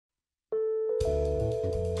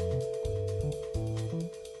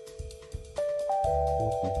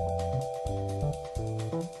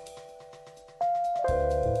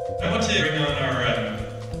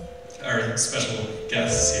our special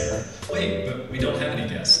guests here. Wait, but we don't have any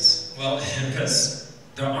guests. Well, Because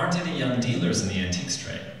there aren't any young dealers in the antiques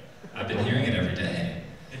trade. I've been hearing it every day.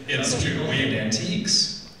 it's true. People need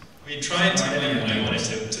antiques. We tried to, Aren't any when I young wanted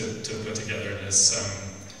dealers? to put together this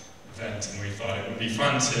event, and we thought it would be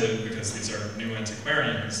fun to, because these are new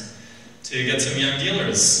antiquarians, to get some young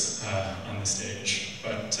dealers on the stage.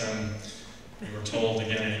 But we were told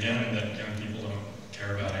again and again that young people don't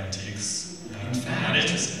care about antiques. Not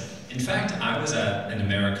interested. In fact, I was at an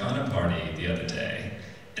Americana party the other day,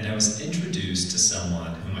 and I was introduced to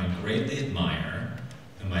someone whom I greatly admire,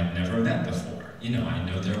 whom I'd never met before. You know, I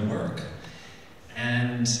know their work.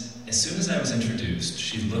 And as soon as I was introduced,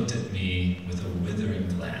 she looked at me with a withering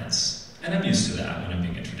glance. And I'm used to that when I'm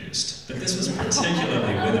being introduced. But this was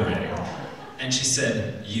particularly withering. And she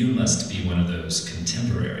said, "You must be one of those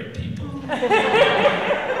contemporary people."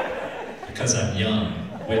 Because I'm young,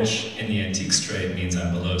 which in the antiques trade means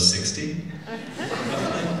I'm below 60,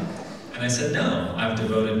 roughly. And I said, "No, I've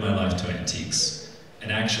devoted my life to antiques."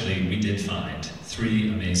 And actually, we did find 3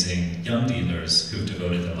 amazing young dealers who've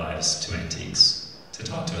devoted their lives to antiques to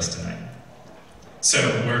talk to us tonight. So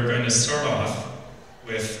we're going to start off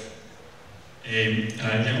with a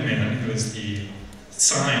young man who is the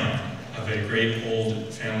scion of a great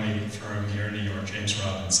old family firm here in New York, James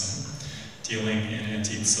Robinson, dealing in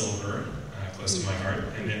antique silver, close to my heart,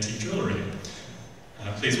 and antique jewelry.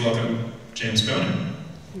 Please welcome James Boening.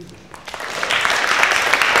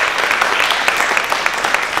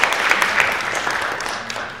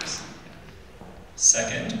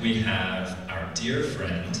 Second, we have our dear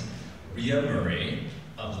friend, Ria Murray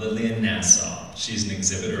of Lillian Nassau. She's an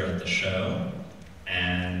exhibitor at the show,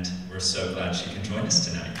 and we're so glad she can join us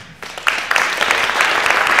tonight.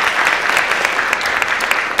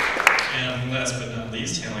 And last but not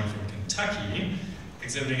least, hailing from Kentucky,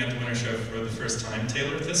 exhibiting at the Winter Show for the first time,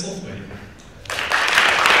 Taylor Thistlethwaite.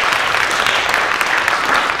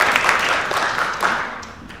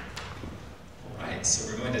 All right, so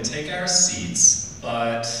we're going to take our seats,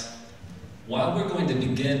 but while we're going to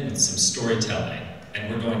begin with some storytelling,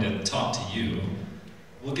 and we're going to talk to you,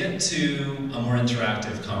 we'll get to a more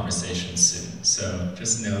interactive conversation soon. So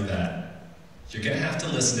just know that you're going to have to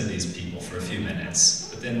listen to these people for a few minutes,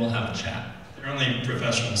 but then we'll have a chat. They're only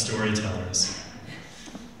professional storytellers.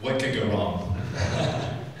 What could go wrong?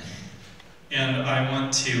 And I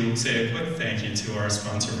want to say a quick thank you to our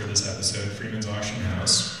sponsor for this episode, Freeman's Auction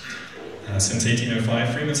House. Since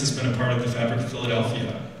 1805, Freeman's has been a part of the fabric of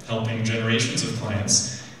Philadelphia, helping generations of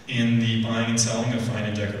clients in the buying and selling of fine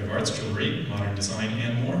and decorative arts, jewelry, modern design,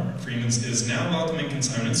 and more. Freeman's is now welcoming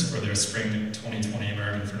consignments for their Spring 2020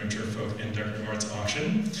 American Furniture, Folk, and Decorative Arts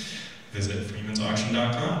auction. Visit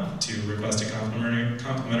freemansauction.com to request a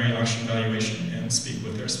complimentary auction valuation and speak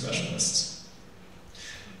with their specialists.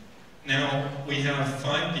 Now, we have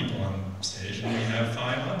 5 people on stage and we have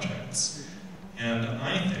 5 objects. And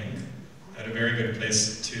I think that a very good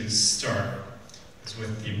place to start is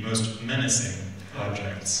with the most menacing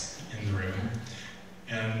objects in the room.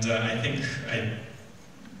 And I think I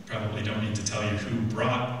probably don't need to tell you who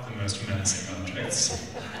brought the most menacing objects.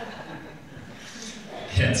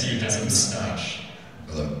 Yeah, it's you, has a moustache.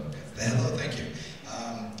 Hello. Hello, thank you.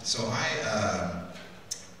 So I,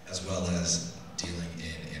 as well as dealing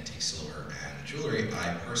in antique silver and jewelry,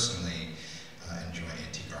 I personally enjoy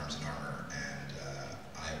antique arms and armor, and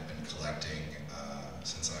I've been collecting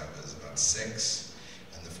since I was about 6,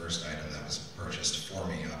 and the first item that was purchased for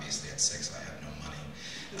me, obviously at 6 I had no money,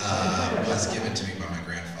 was given to me by my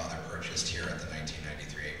grandfather, purchased here at the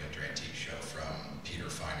 1993 Winter Antique Show from Peter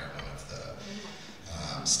Feiner, one of the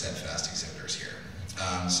steadfast exhibitors here.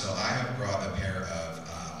 So I have brought a pair of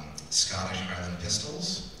Scottish Highland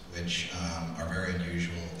pistols, which are very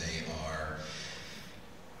unusual. They are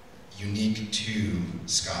unique to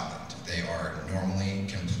Scotland. They are normally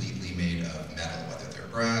completely made of metal, whether they're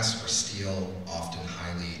brass or steel, often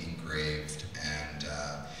highly engraved, and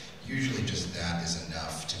usually just that is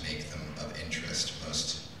enough to make them of interest.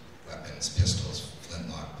 Most weapons, pistols,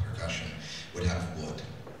 flintlock, percussion would have wood.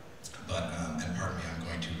 But, and pardon me, I'm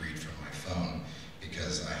going to read from my phone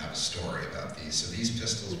because I have a story about these. So these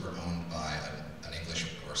pistols were owned by an English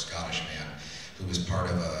or Scottish man who was part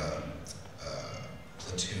of a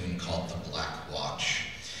platoon called the Black Watch.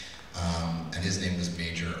 And his name was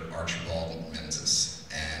Major Archibald Menzies.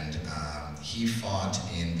 And he fought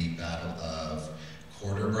in the Battle of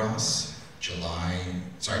Quarterbras, June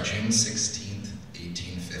 16th,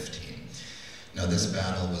 1815. Now this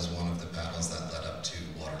battle was one of the battles that led up to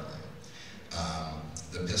Waterloo.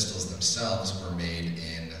 The pistols themselves were made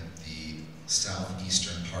in the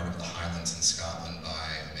southeastern part of the Highlands in Scotland by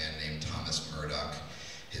a man named Thomas Murdoch,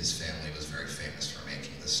 his family was very famous for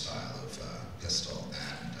making this style of pistol,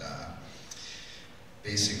 and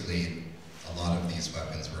basically a lot of these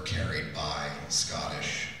weapons were carried by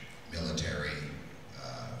Scottish military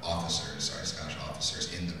Scottish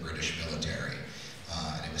officers in the British military,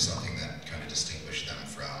 and it was something that kind of distinguished them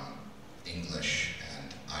from English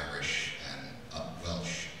and Irish and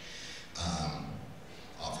Welsh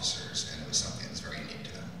officers, and it was something that was very unique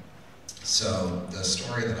to them. So the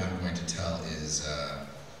story that I'm going to tell is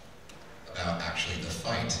about actually the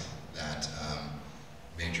fight that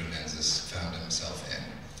Major Menzies found himself in.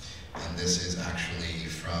 And this is actually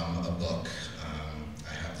from a book.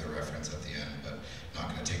 I have the reference at the end, but not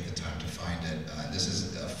going to take the time to find it. This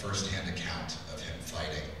is a first-hand account of him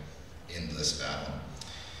fighting in this battle.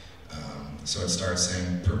 So it starts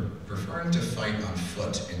saying, preferring to fight on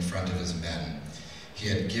foot in front of his men, he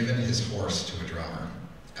had given his horse to a drummer.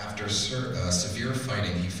 After severe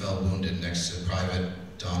fighting, he fell wounded next to Private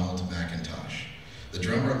Donald McIntosh. The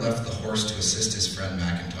drummer left the horse to assist his friend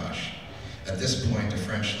McIntosh. At this point, a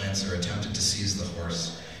French lancer attempted to seize the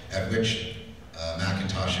horse, at which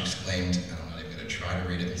McIntosh exclaimed, and I'm not even going to try to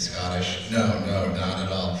read it in Scottish. No, not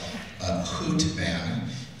at all. Hoot, man,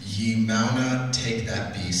 ye mauna take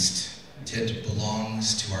that beast. Tit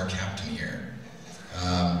belongs to our captain here.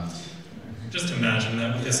 Just imagine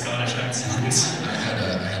that with a Scottish accent. I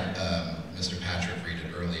had Mr. Patrick read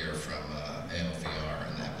it earlier from ALVR,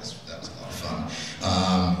 and that was a lot of fun.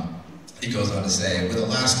 He goes on to say, with a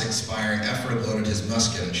last expiring effort, loaded his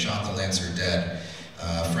musket and shot the lancer dead.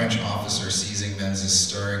 French officer, seeing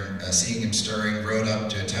him stirring, rode up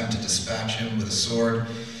to attempt to dispatch him with a sword.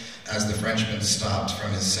 As the Frenchman stopped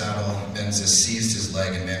from his saddle, Menzies seized his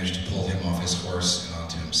leg and managed to pull him off his horse and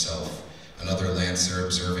onto himself. Another lancer,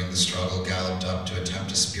 observing the struggle, galloped up to attempt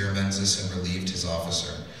to spear Menzies and relieved his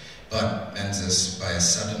officer. But Menzies, by a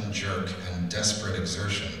sudden jerk and desperate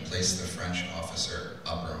exertion, placed the French officer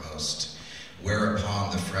uppermost,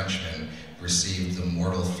 whereupon the Frenchman received the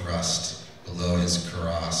mortal thrust below his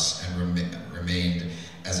cuirass and remained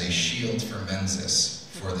as a shield for Menzies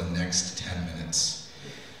for the next 10 minutes.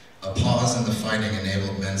 A pause in the fighting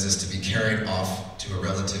enabled Menzies to be carried off to a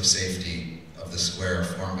relative safety of the square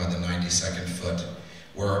formed by the 92nd foot,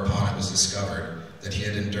 whereupon it was discovered that he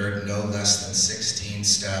had endured no less than 16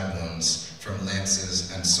 stab wounds from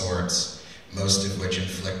lances and swords, most of which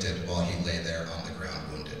inflicted while he lay there on the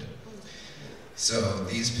ground wounded. So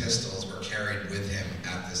these pistols were carried with him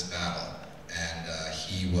at this battle, and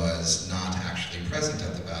he was not actually present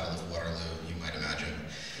at the Battle of Waterloo, you might imagine,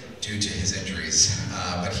 due to his injuries,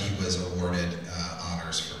 but he was awarded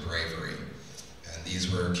honors for bravery. And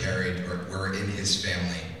these were carried, or were in his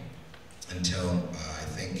family until, I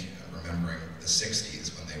think, remembering the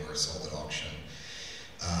 60s when they were sold at auction.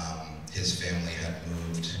 His family had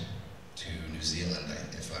moved to New Zealand,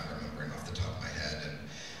 if I'm remembering off the top of my head,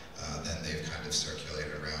 and then they've kind of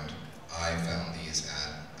circulated around. I found these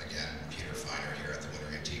at, again, Peter Feiner here at the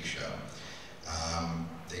Winter Antique Show.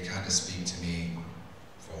 They kind of speak to me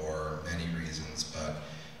for many reasons, but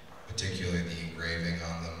particularly the engraving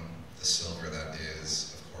on them, the silver that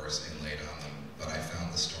is, of course, inlaid on them. But I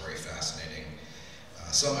found the story fascinating,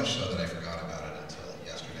 so much so that I forgot about it until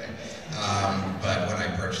yesterday. But when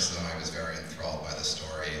I purchased them, I was very enthralled by the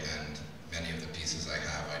story, and many of the pieces I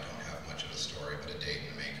don't have much of a story, but a date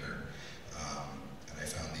and a maker. And I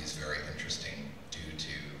found these very interesting due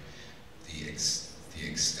to the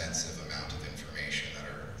extensive amount of information that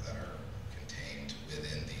are contained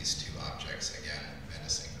within these two objects. Again,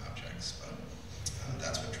 menacing objects, but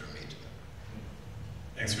that's what drew me to them.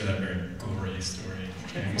 Thanks for that very gory story,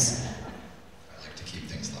 James. I like to keep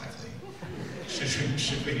things lively.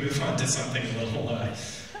 Should we move on to something a little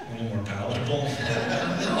more palatable?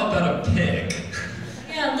 How about a pig?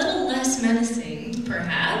 Yeah, a little less menacing,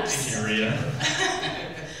 perhaps. Thank you, Ria.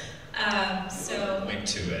 So wait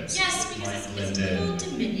to it. Yes, because it's a little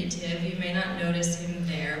diminutive. You may not notice him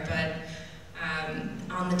there, but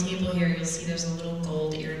on the table here, you'll see there's a little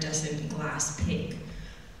gold iridescent glass pig.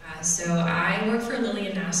 So I work for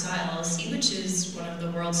Lillian Nassau LLC, which is one of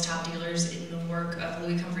the world's top dealers in the work of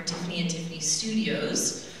Louis Comfort Tiffany and Tiffany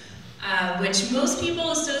Studios, which most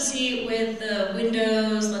people associate with the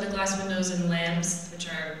windows, leaded glass windows and lamps, which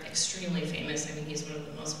are extremely famous. I mean, he's one of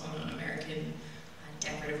the most well-known American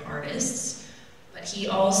decorative artists. But he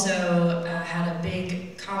also had a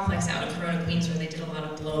big complex out in Corona, Queens, where they did a lot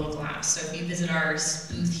of blown glass. So if you visit our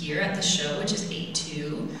booth here at the show, which is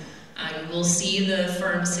 8-2, you will see the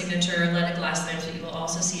firm signature leaded glass lamps, but you will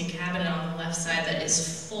also see a cabinet on the left side that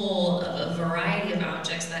is full of a variety of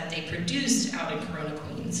objects that they produced out in Corona,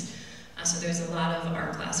 Queens. So there's a lot of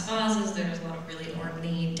art glass vases, there's a lot of really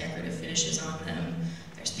ornate decorative finishes on them.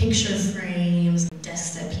 There's picture frames,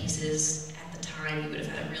 desk set pieces. At the time, you would have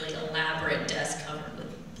had a really elaborate desk covered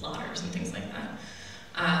with blotters and things like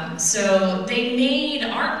that. So they made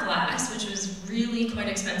art glass, which was really quite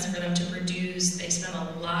expensive for them to produce. They spent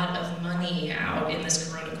a lot of money out in this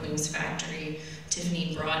Corona Queens factory.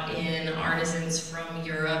 Tiffany brought in artisans from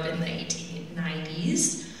Europe in the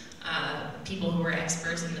 1890s, people who were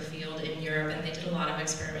experts in the field in Europe, and they did a lot of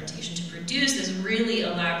experimentation to produce this really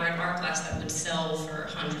elaborate art glass that would sell for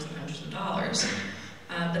hundreds and hundreds of dollars.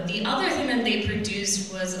 But the other thing that they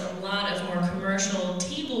produced was a lot of more commercial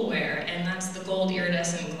tableware, and that's the gold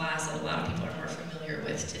iridescent glass that a lot of people are more familiar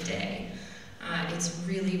with today. It's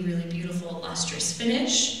really, really beautiful, lustrous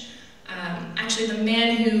finish. Actually, the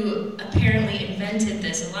man who apparently invented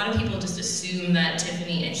this, a lot of people just assume that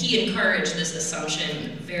Tiffany, and he encouraged this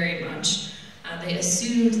assumption very much, they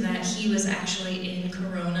assumed that he was actually in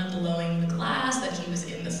Corona blowing the glass, that he was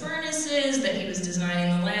in the furnaces, that he was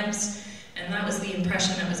designing the lamps, and that was the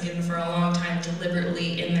impression that was given for a long time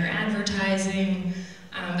deliberately in their advertising.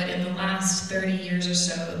 But in the last 30 years or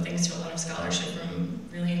so, thanks to a lot of scholarship from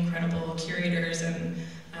really incredible curators and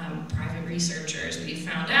private researchers, we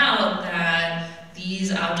found out that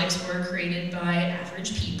these objects were created by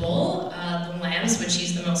average people. The lamps, which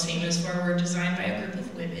he's the most famous for, were designed by a group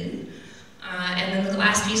of women. And then the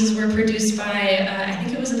glass pieces were produced by, I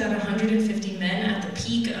think it was about 150 men at the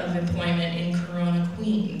peak of employment in Corona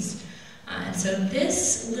Queens. And so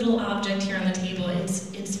this little object here on the table,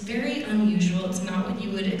 it's very unusual. It's not what you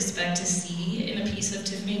would expect to see in a piece of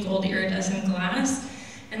Tiffany gold iridescent glass.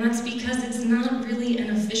 And that's because it's not really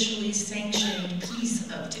an officially sanctioned piece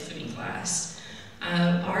of Tiffany glass.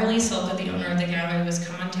 Arlie Sulka, the owner of the gallery, was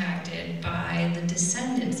contacted by the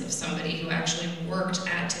descendants of somebody who actually worked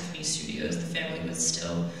at Tiffany Studios. The family was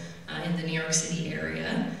still in the New York City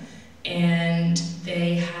area. And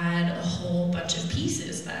they had a whole bunch of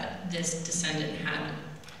pieces that this descendant had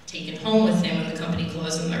taken home with him when the company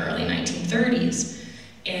closed in the early 1930s.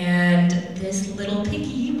 And this little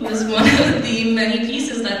piggy was one of the many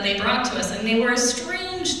pieces that they brought to us. And they were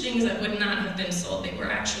strange things that would not have been sold. They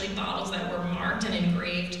were actually bottles that were marked and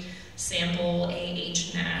engraved sample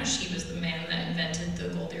A.H. Nash. He was the man that invented the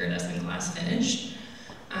gold iridescent glass finish.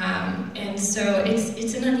 And so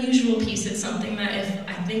it's an unusual piece. It's something that if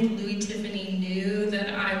I think Louis Tiffany knew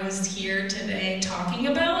that I was here today talking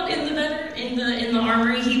about in the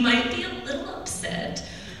armory, he might be a little upset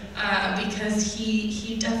because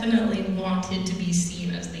he definitely wanted to be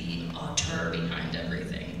seen as the auteur behind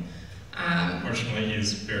everything. Unfortunately,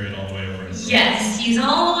 he's buried all the way over. Yes, he's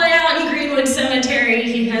all the way out in Greenwood Cemetery.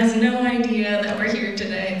 He has no idea that we're here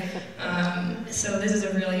today. So this is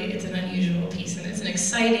it's an unusual piece, and it's an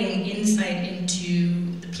exciting insight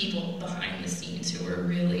into the people behind the scenes who are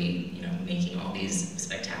really, making all these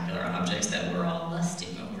spectacular objects that we're all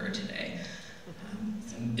lusting over today.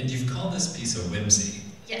 And you've called this piece a whimsy.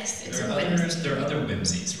 Yes, there are other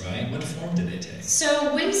whimsies, right? What form do they take?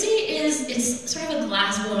 So whimsy it's sort of a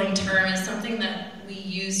glass-blowing term. It's something that we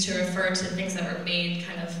use to refer to things that are made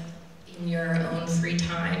kind of in your own free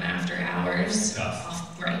time after hours.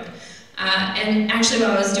 Tough. Right. And actually,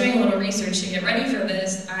 while I was doing a little research to get ready for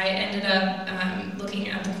this, I ended up looking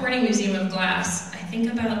at the Corning Museum of Glass, I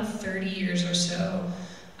think about 30 years or so.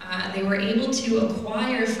 They were able to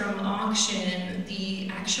acquire from auction the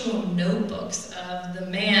actual notebooks of the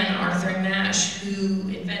man, Arthur Nash, who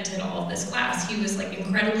invented all of this glass. He was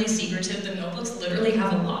incredibly secretive. The notebooks literally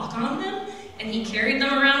have a lock on them, and he carried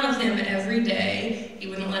them around with him every day. He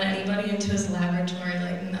wouldn't let anybody into his laboratory,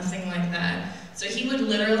 nothing like that. So he would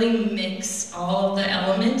literally mix all of the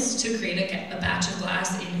elements to create a batch of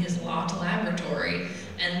glass in his locked laboratory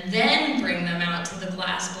and then bring them out to the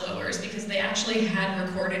glass blowers, because they actually had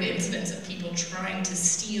recorded incidents of people trying to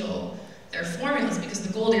steal their formulas, because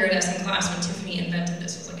the gold iridescent glass, when Tiffany invented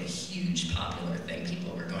this, was a huge popular thing.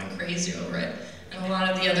 People were going crazy over it. And a lot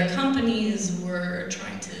of the other companies were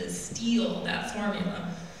trying to steal that formula.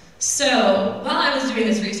 So while I was doing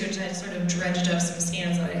this research, I sort of dredged up some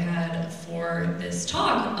scans that I had for this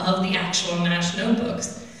talk of the actual Nash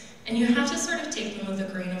notebooks. And you have to sort of take them with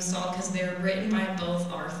a grain of salt, because they're written by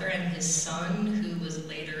both Arthur and his son, who was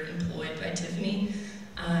later employed by Tiffany.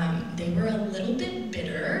 They were a little bit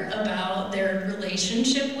bitter about their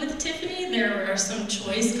relationship with Tiffany. There were some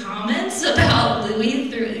choice comments about Louis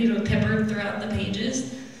peppered throughout the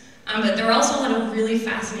pages. But there were also a lot of really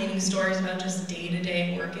fascinating stories about just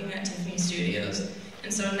day-to-day working at Tiffany Studios.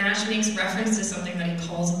 And so Nash makes reference to something that he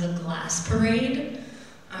calls the glass parade.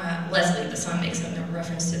 Leslie, the son, makes a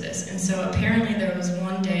reference to this. And so apparently there was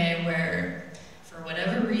one day where, for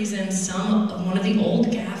whatever reason, one of the old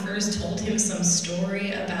gaffers told him some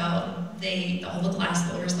story about all the glass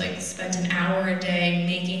blowers like spent an hour a day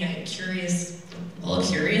making a curious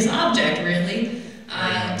object, really,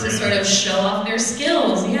 to sort of show off their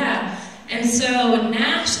skills, yeah. And so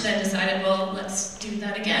Nash then decided, well, let's do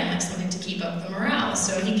that again, like something to keep up the morale.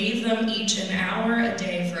 So he gave them each an hour a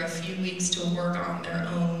day for a few weeks to work on their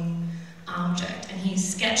own object. And he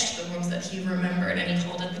sketched the ones that he remembered, and he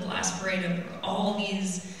called it the Glass Parade. And all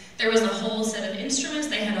these, there was a whole set of instruments.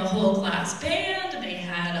 They had a whole glass band. They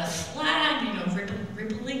had a flag, you know,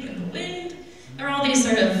 rippling in the wind. There were all these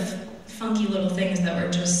sort of funky little things that were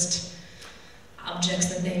just objects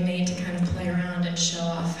that they made to kind of play around and show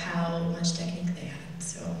off how much technique they had.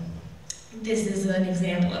 So this is an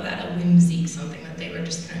example of that, a whimsy, something that they were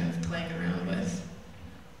just kind of playing around with.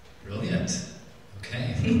 Brilliant.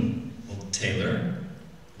 Okay. Well, Taylor,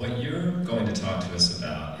 what you're going to talk to us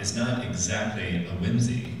about is not exactly a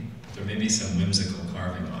whimsy. There may be some whimsical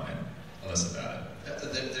carving on it. Tell us about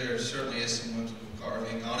it. There certainly is some whimsical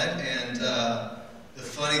carving on it, and the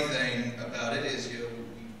funny thing about it is, you know,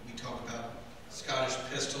 we talk about Scottish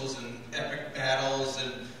pistols and epic battles,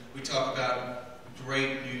 and we talk about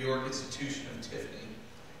great New York institution of Tiffany.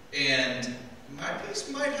 And my piece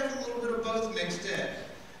might have a little bit of both mixed in.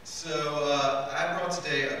 So I brought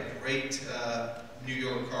today a great New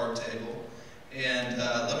York card table. And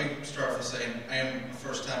let me start by saying I am a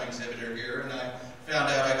first-time exhibitor here, and I found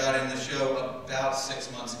out I got in the show about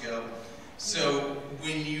 6 months ago. So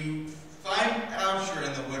when you find out you're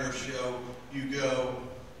in the winter show, you go,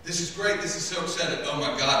 this is great, this is so exciting, oh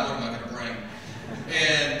my God, what am I going to bring?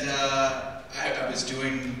 And I was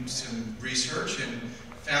doing some research and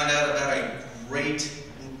found out about a great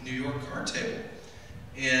New York card table.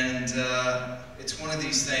 And it's one of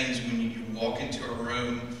these things when you walk into a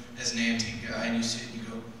room as an antique guy and you see it and you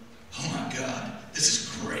go, oh my God, this is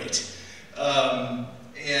great.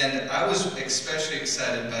 And I was especially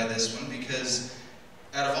excited by this one because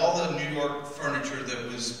out of all the New York furniture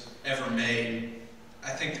that was ever made, I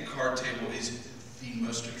think the card table is the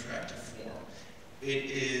most attractive form.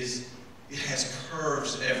 It has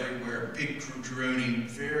curves everywhere, big drooning,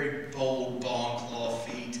 very bold bone claw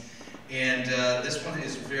feet. And this one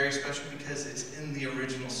is very special because it's in the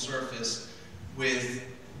original surface with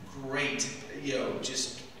great, you know,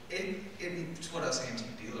 just, it's what us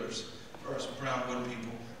antique dealers, or us brown wood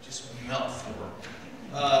people, just melt for.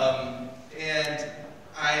 And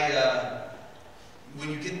when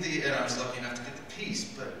you get and I was lucky enough to get the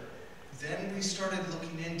piece, but then we started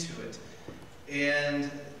looking into it. And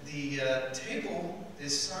the table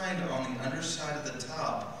is signed on the underside of the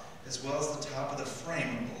top, as well as the top of the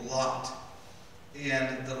frame of the lot.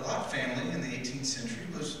 And the Lot family in the 18th century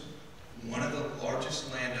was one of the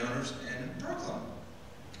largest landowners in Brooklyn.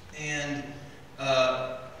 And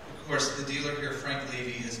of course, the dealer here, Frank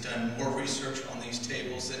Levy, has done more research on these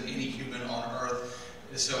tables than any human on earth.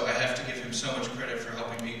 So I have to give him so much credit for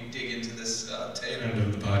helping me dig into this table. End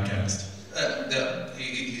of the podcast.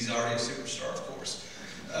 He's already a superstar, of course.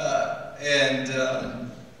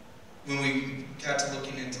 When we got to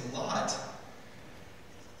looking into Lot,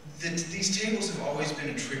 these tables have always been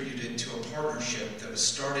attributed to a partnership that was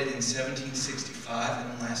started in 1765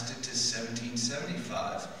 and lasted to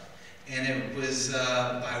 1775. And it was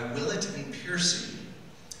by Willett and Piercy.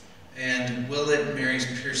 And Willett marries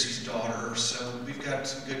Piercy's daughter, so we've got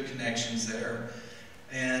some good connections there.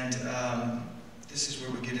 And this is where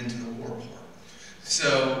we get into the war part.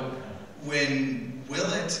 So when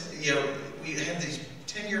Willett, you know, we have these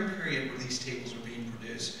 10-year period where these tables are being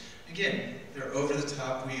produced. Again, they're over the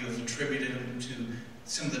top. We have attributed them to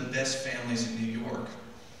some of the best families in New York.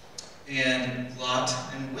 And Lot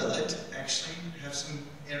and Willett actually have some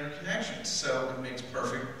interconnections, so it makes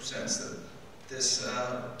perfect sense that this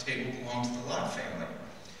table belonged to the Lot family.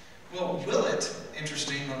 Well, Willett,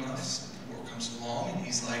 interesting enough, the war comes along, and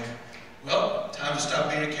he's like, well, time to stop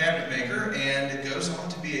being a cabinet maker, and it goes on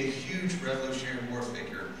to be a huge Revolutionary War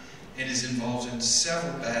figure, and is involved in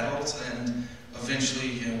several battles, and eventually,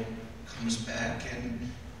 you know, comes back and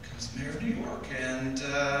becomes mayor of New York, and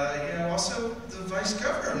you know, also the vice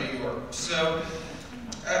governor of New York. So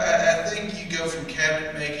I think you go from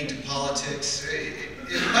cabinet making to politics. It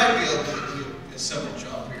might be a simple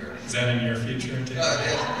jump here. Is that in your future?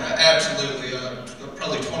 Absolutely.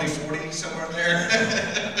 Probably 2040, somewhere there.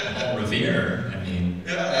 Paul Revere, I mean,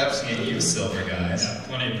 yeah, absolutely. You silver guys. Yeah,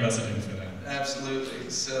 plenty of precedent for that. Absolutely.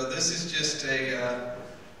 So this is just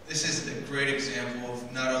this is a great example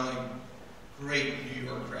of not only great New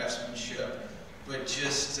York craftsmanship, but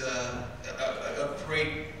just a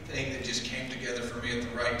great thing that just came together for me at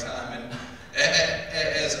the right time. And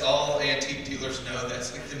as all antique dealers know,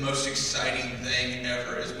 that's like the most exciting thing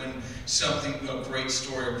ever, is when something, a great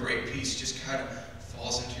story, a great piece just kind of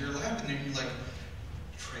falls into your lap, and then you like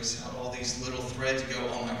trace out all these little threads and go,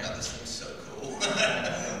 oh my God, this looks so cool.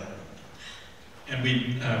 And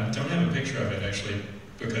we don't have a picture of it, actually,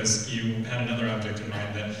 because you had another object in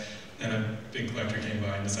mind that then a big collector came by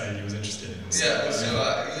and decided he was interested in. Yeah, so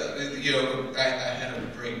I had a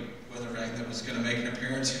great weather rag that was going to make an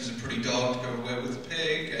appearance. He was a pretty dog to go away with a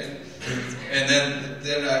pig, and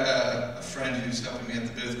then a friend who's helping me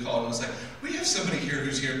at the booth called and was like, "We have somebody here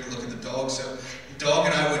who's here to look at the dog." So the dog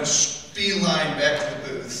and I went beeline back to the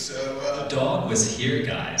booth. So the dog was here,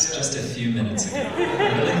 guys, just a few minutes ago.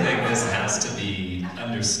 I really think this has to be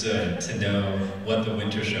understood to know what the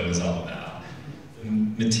winter show is all about. The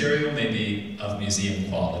material may be of museum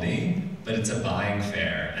quality, but it's a buying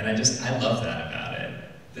fair, and I love that about it.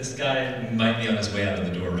 This guy might be on his way out of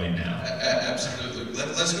the door right now. Absolutely.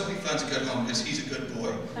 Let's hope he finds a good home, because he's a good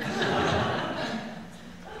boy.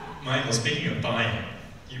 Michael, speaking of buying,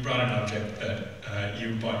 you brought an object that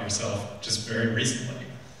you bought yourself just very recently.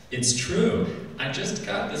 It's true. I just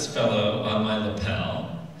got this fellow on my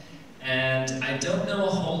lapel, and I don't know a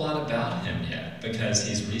whole lot about him yet, because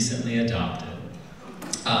he's recently adopted.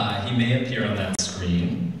 He may appear on that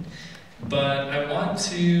screen, but I want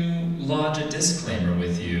to lodge a disclaimer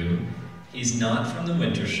with you. He's not from the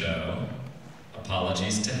Winter Show.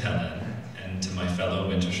 Apologies to Helen and to my fellow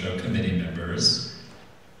Winter Show committee members.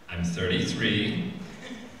 I'm 33,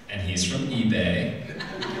 and he's from eBay.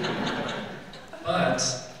 But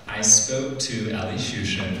I spoke to Ali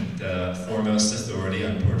Shushin, the foremost authority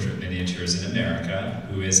on portrait miniatures in America,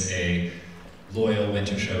 who is a loyal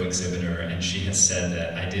Winter Show exhibitor, and she has said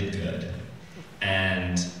that I did good.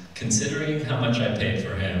 And considering how much I paid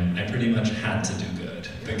for him, I pretty much had to do good,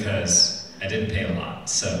 because I didn't pay a lot.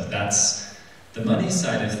 So that's the money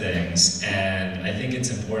side of things, and I think it's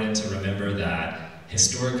important to remember that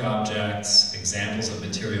historic objects, examples of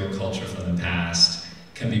material culture from the past,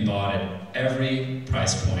 can be bought at every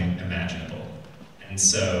price point imaginable. And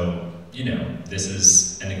so, this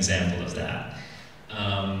is an example of that.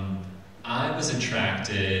 I was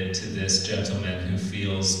attracted to this gentleman who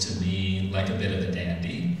feels to me like a bit of a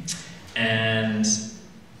dandy, and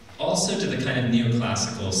also to the kind of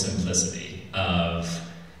neoclassical simplicity of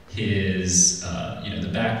his, the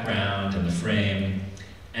background and the frame.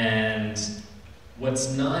 And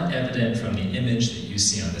what's not evident from the image that you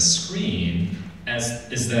see on the screen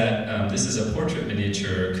is that this is a portrait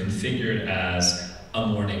miniature configured as a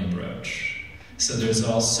mourning brooch. So there's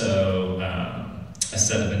also a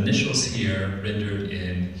set of initials here rendered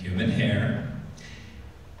in human hair,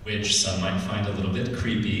 which some might find a little bit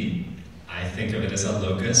creepy. I think of it as a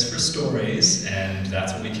locus for stories, and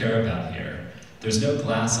that's what we care about here. There's no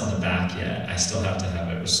glass on the back yet. I still have to have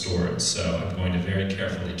it restored, so I'm going to very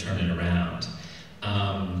carefully turn it around.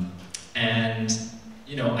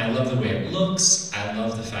 I love the way it looks. I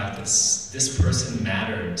love the fact that this person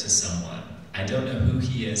mattered to someone. I don't know who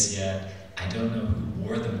he is yet. I don't know who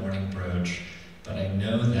wore the mourning brooch, but I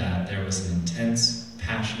know that there was an intense,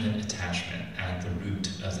 passionate attachment at the root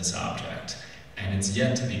of this object. And it's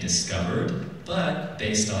yet to be discovered, but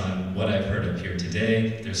based on what I've heard up here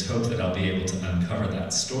today, there's hope that I'll be able to uncover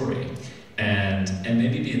that story and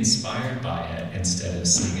maybe be inspired by it instead of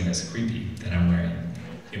seeing it as creepy that I'm wearing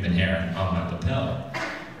human hair on my lapel.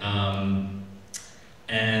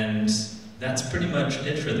 And that's pretty much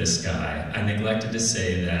it for this guy. I neglected to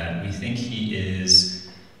say that we think he is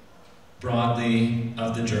broadly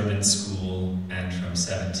of the German school and from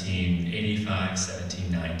 1785,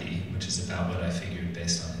 1790, which is about what I figured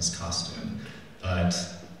based on his costume. But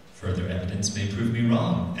further evidence may prove me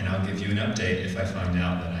wrong, and I'll give you an update if I find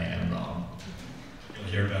out that I am wrong. You'll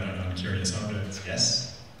hear about it on Curious Objects.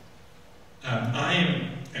 Yes? I am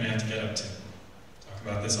going to have to get up to talk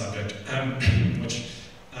about this object, which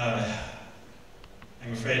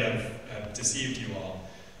I'm afraid I've deceived you all.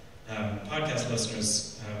 Podcast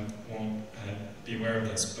listeners won't be aware of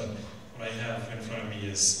this, but what I have in front of me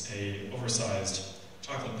is an oversized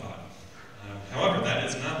chocolate pot. However, that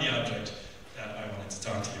is not the object that I wanted to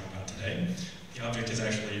talk to you about today. The object is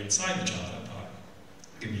actually inside the chocolate pot.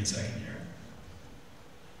 Give me a second here.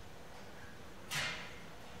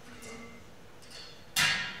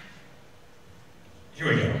 Here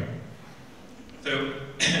we go. So,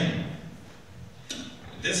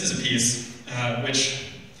 this is a piece which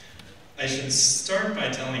I should start by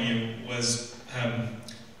telling you was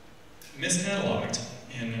miscatalogued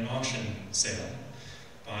in an auction sale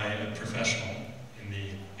by a professional in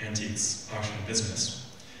the antiques auction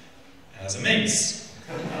business as a mace.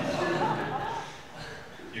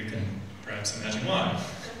 You can perhaps imagine why.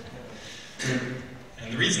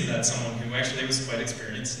 And the reason reason that someone who actually was quite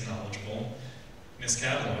experienced and knowledgeable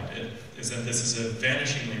miscatalogued it is that this is a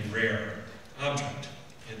vanishingly rare object.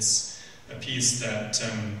 It's a piece that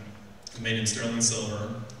was made in sterling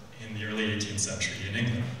silver in the early 18th century in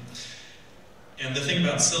England. And the thing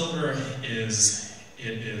about silver is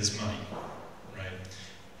it is money, right?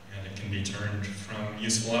 And it can be turned from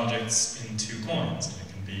useful objects into coins, and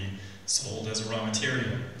it can be sold as a raw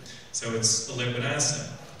material. So it's a liquid asset.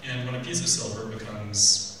 And when a piece of silver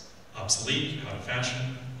becomes obsolete, out of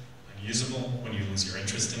fashion, unusable, when you lose your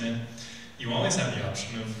interest in it, you always have the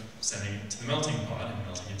option of sending it to the melting pot and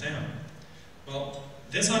melting it down. Well,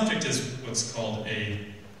 this object is what's called a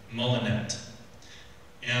molinet.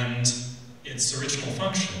 And its original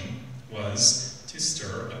function was to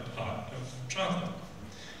stir a pot of chocolate.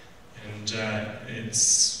 And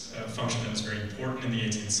it's a function that was very important in the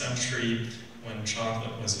 18th century when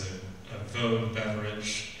chocolate was a vogue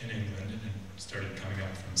beverage in England, and it started coming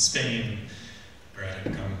up from Spain, where it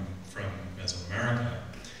had come from Mesoamerica.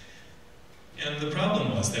 And the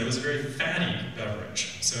problem was that it was a very fatty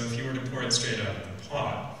beverage. So if you were to pour it straight out of the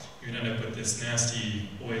pot, you'd end up with this nasty,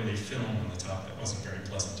 oily film on the top that wasn't very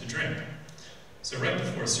pleasant to drink. So right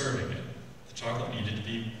before serving it, the chocolate needed to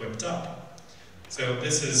be whipped up. So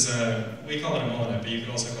this is, we call it a molinet, but you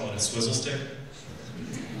could also call it a swizzle stick.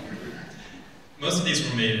 Most of these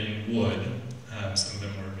were made in wood. Some of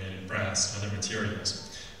them were made in brass and other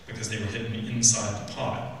materials because they were hidden inside the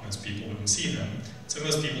pot. Most people wouldn't see them. So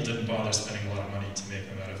most people didn't bother spending a lot of money to make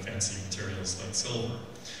them out of fancy materials like silver.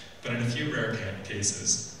 But in a few rare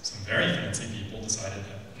cases, some very fancy people decided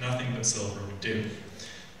that nothing but silver would do.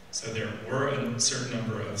 So there were a certain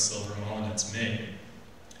number of silver molinets made.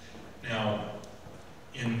 Now,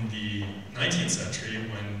 in the 19th century,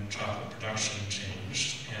 when chocolate production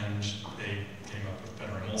changed and they came up with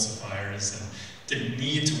better emulsifiers and didn't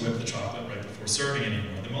need to whip the chocolate right before serving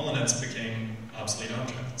anymore, the molinets became obsolete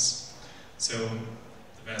objects. So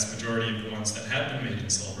the vast majority of the ones that had been made in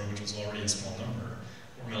silver, which was already a small number,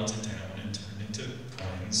 were melted down and turned into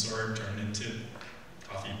coins or turned into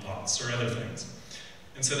coffee pots or other things.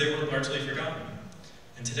 And so they were largely forgotten.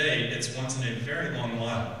 And today, it's once in a very long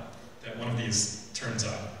while that one of these turns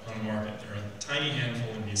up on the market. There are a tiny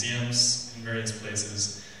handful in museums in various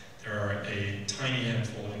places. There are a tiny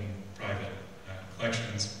handful in private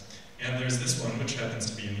collections. And there's this one, which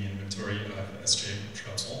happens to be in the inventory of S.J.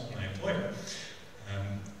 Trubsel, my employer.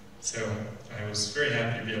 So I was very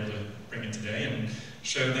happy to be able to bring it today and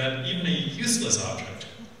show that even a useless object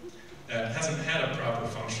that hasn't had a proper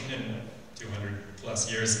function in 200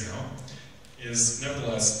 plus years now is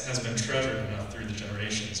nevertheless has been treasured enough through the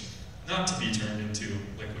generations not to be turned into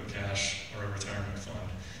liquid cash or a retirement fund,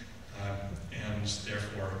 and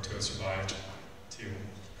therefore to have survived to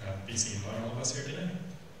be seen by all of us here today.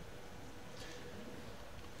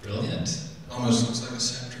 Brilliant. Almost looks like a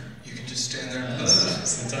scepter. You can just stand there and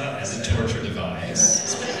pose. As a torture device,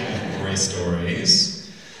 speaking of gory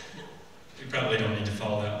stories. We probably don't need to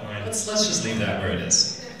follow that line. Let's just leave that where it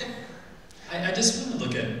is. I just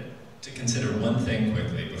want to consider one thing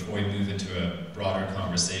quickly before we move into a broader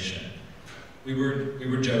conversation. We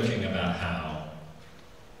were joking about how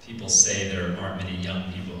people say there aren't many young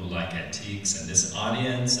people who like antiques, and this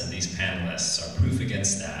audience and these panelists are proof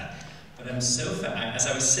against that. But as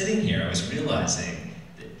I was sitting here, I was realizing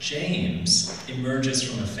that James emerges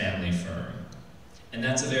from a family firm. And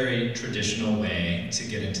that's a very traditional way to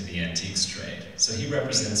get into the antiques trade. So he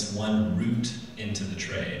represents one route into the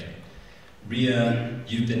trade. Ria,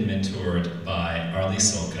 you've been mentored by Arlie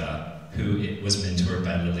Solka, who was mentored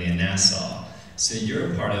by Lillian Nassau. So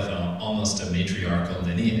you're part of almost a matriarchal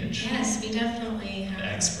lineage. Yes, we definitely have.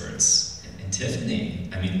 Experts. And Tiffany,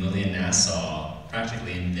 Lillian Nassau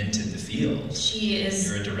practically invented the field. She is.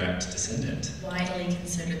 You're a direct descendant. Widely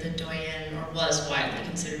considered the doyen, or was widely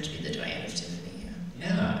considered to be the doyen of Tiffany.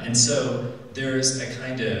 Yeah, and so there's a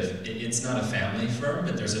kind of, it's not a family firm,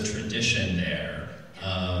 but there's a tradition there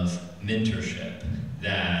of mentorship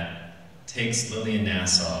that takes Lillian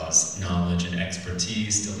Nassau's knowledge and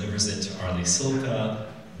expertise, delivers it to Arlie Solka,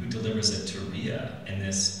 who delivers it to Ria in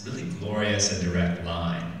this really glorious and direct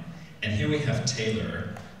line. And here we have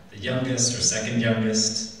Taylor, the youngest or second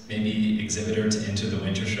youngest, maybe exhibitor to enter the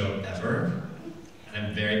winter show ever. And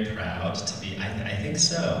I'm very proud to be, I think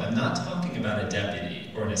so. I'm not talking about a deputy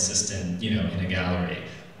or an assistant, in a gallery,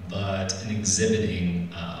 but an exhibiting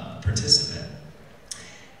participant.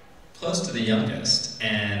 Close to the youngest,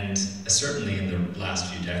 and certainly in the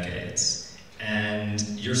last few decades. And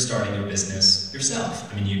you're starting your business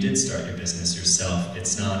yourself. You did start your business yourself.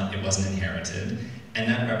 It wasn't inherited. And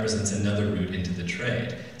that represents another route into the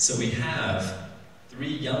trade. So we have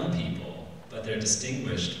three young people but they're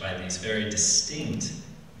distinguished by these very distinct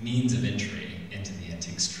means of entry into the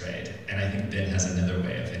antiques trade. And I think Ben has another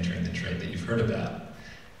way of entering the trade that you've heard about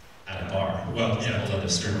at a bar. Well, yeah, a whole other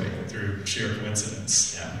story. Through sheer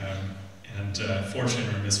coincidence. Yeah. And fortune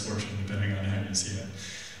or misfortune, depending on how you see it.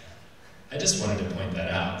 I just wanted to point that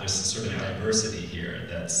out. There's a sort of diversity here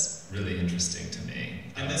that's really interesting to me.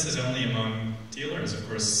 And this is only among dealers, of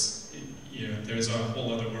course. You know, there's a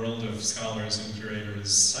whole other world of scholars and curators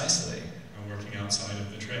precisely working outside of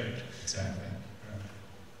the trade. Exactly.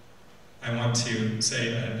 I want to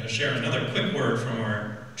share another quick word from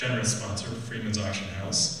our generous sponsor, Freeman's Auction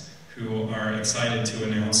House, who are excited to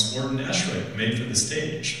announce Warden Esherick, Made for the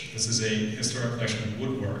Stage. This is a historic collection of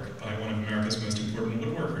woodwork by one of America's most important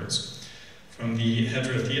woodworkers from the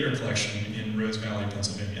Hedra Theater Collection in Rose Valley,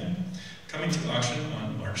 Pennsylvania, coming to auction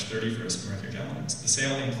on March 31st, mark your calendars. The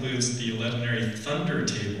sale includes the legendary Thunder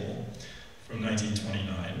Table from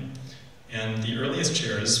 1929 and the earliest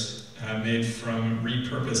chairs made from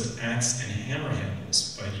repurposed axe and hammer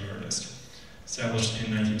handles by the artist. Established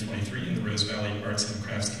in 1923 in the Rose Valley Arts and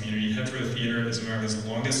Crafts community, Hedra Theater is America's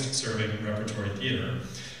longest-serving repertory theater.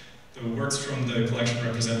 The works from the collection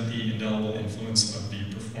represent the indelible influence of the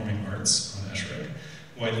performing arts on Esherick,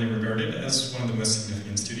 widely regarded as one of the most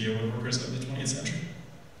significant studio woodworkers of the 20th century.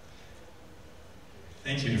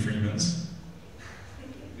 Thank you to Freeman's.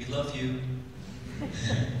 We love you.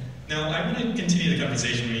 Now, I want to continue the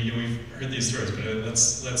conversation. We've heard these stories, but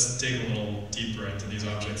let's dig a little deeper into these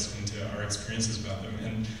objects, into our experiences about them.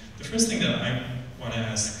 And the first thing that I want to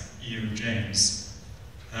ask you, James,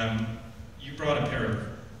 you brought a pair of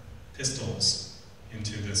pistols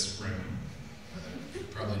into this room.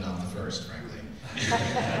 Probably not the first, frankly.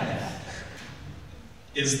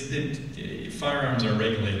 Firearms are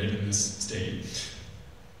regulated in this state.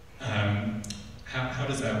 How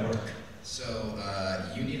does that work? So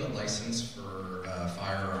you need a license for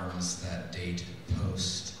firearms that date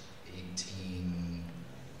post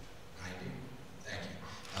 1890. Thank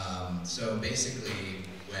you. So basically,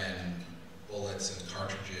 when bullets and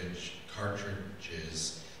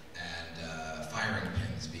cartridges and firing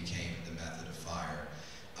pins became the method of fire,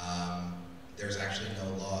 there's actually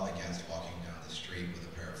no law against walking down the street with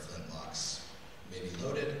a pair of flintlocks, maybe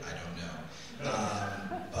loaded. I don't know.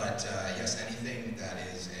 But yes, anything that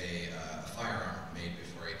is a firearm made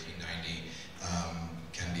before 1890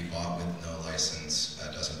 can be bought with no license.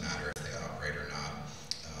 Doesn't matter if they operate or not.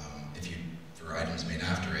 For items made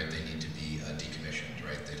after it, they need to be decommissioned,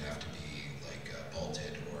 right? They'd have to be like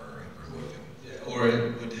bolted or removed. Yeah, or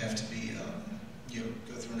it would have to be, go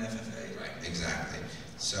through an FFA. Right, exactly.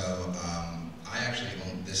 So I actually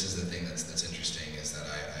own, this is the thing that's interesting, is that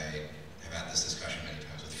I have had this discussion many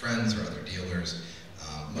times with friends or other dealers.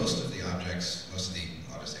 Most of the objects,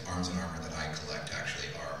 obviously arms and armor that I collect actually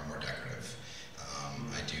are more decorative.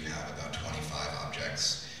 I do have about 25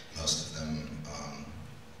 objects, most of them,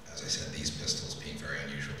 as I said, these pistols being very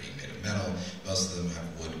unusual, being made of metal. Most of them have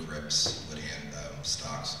wood grips, wood hand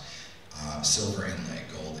stocks, silver inlay,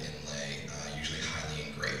 gold inlay, usually highly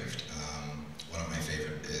engraved. One of my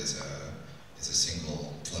favorite is a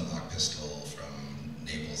single flintlock pistol from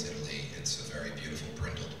Naples, Italy. It's a very beautiful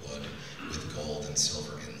brindled wood with gold and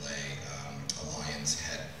silver inlay, a lion's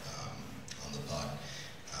head on the butt.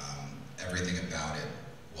 Everything about it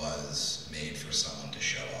was made for someone to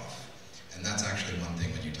show off. And that's actually one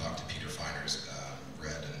thing when you talk to Peter Feiner's,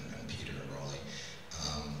 Red and Peter and Rowley,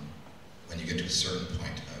 when you get to a certain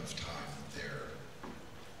point of time, they're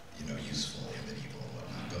useful in medieval and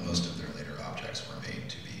whatnot, but most of their later objects were made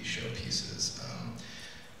to be showpieces. I'm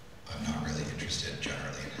not really interested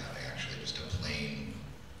generally in having actually just a plain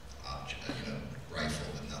object, rifle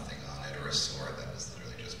with nothing on it, or a sword that was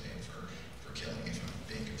literally just made for killing, if I'm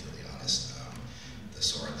being completely honest. The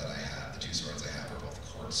sword that I have, the two swords I have, are both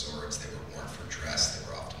court swords. They were worn for dress. They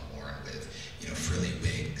were often worn with, frilly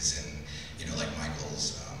wigs, and, like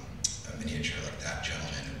Michael's miniature, like that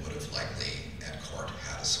gentleman would have likely at court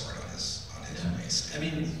had a sword on his waist. I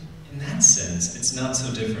mean, in that sense, it's not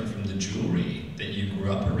so different from the jewelry that you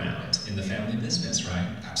grew up around in the family business, right?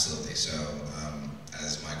 Absolutely. So,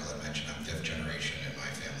 as Michael had mentioned, I'm fifth generation in my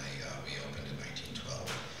family. We opened in 1912.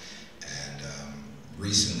 And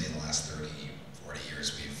recently, in the last 30, 40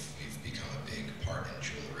 years, we've become a big part in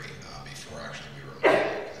jewelry. Before, actually, we were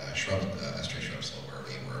Estray Shrubsole, where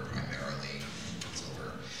we were primarily silver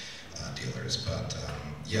dealers. But,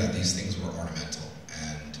 yeah, these things were ornamental.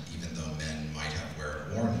 And even though men might have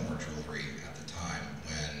worn more jewelry at the time,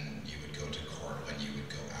 when you would go to court, when you would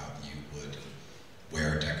go out, you would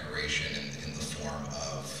wear decoration in the form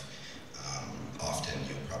of, often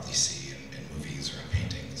you'll probably see in movies or in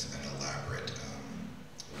paintings, an elaborate,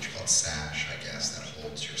 what you call sash,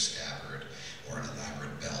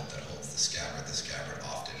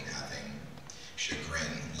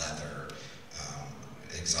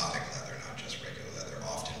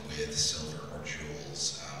 with silver or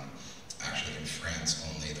jewels. Actually, in France,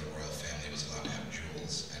 only the royal family was allowed to have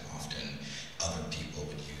jewels, and often other people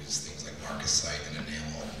would use things like marcasite and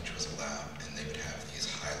enamel, which was allowed, and they would have these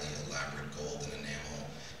highly elaborate gold and enamel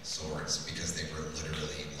swords because they were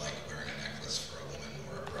literally like wearing a necklace for a woman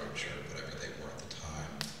or a brooch or whatever they wore at the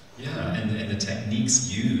time. Yeah, and the techniques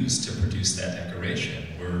used to produce that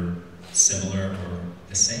decoration were similar or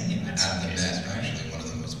the same. At the Met, actually, one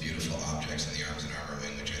of the most beautiful objects in the Arms and Armor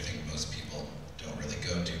Wing, which I think most people don't really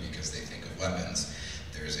go to because they think of weapons,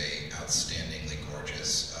 there's a outstandingly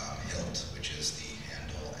gorgeous hilt, which is the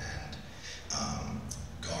handle and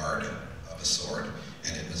guard of a sword,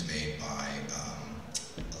 and it was made by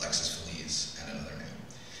Alexis Feliz and another man,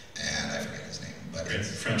 and I forget his name, but Great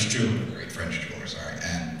French jeweler. Great French jeweler, sorry.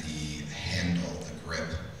 And the handle, the grip,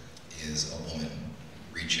 is a woman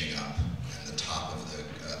reaching up, and the top of the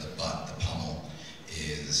butt, the pommel,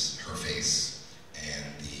 is her face, and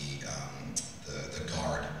the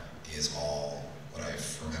guard is all what I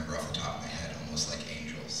remember off the top of my head, almost like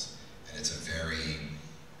angels, and it's a very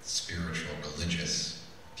spiritual, religious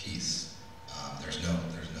piece. There's no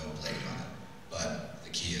blade on it, but the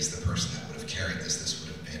key is the person that would have carried this. This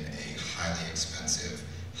would have been a highly expensive,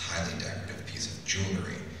 highly decorative piece of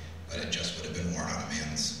jewelry, but it just would have been worn on a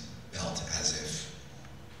man's belt as if.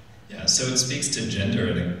 Yeah, so it speaks to gender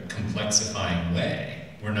in a complexifying way.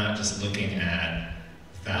 We're not just looking at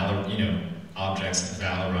objects that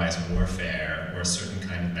valorize warfare or a certain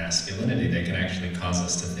kind of masculinity. They can actually cause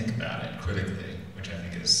us to think about it critically, which I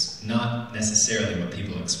think is not necessarily what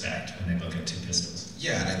people expect when they look at two pistols.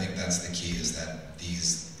 Yeah, and I think that's the key, is that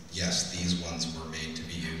these ones were made to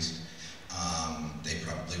be used. They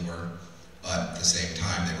probably were, but at the same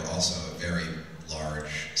time, they were also a very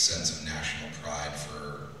large sense of national pride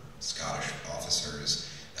for Scottish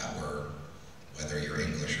officers that were, whether you're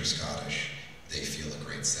English or Scottish, they feel a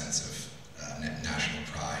great sense of national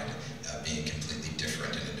pride, being completely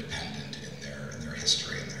different and independent in their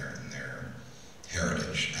history and their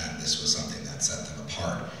heritage, and this was something that set them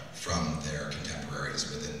apart from their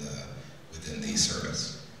contemporaries within the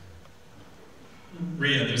service.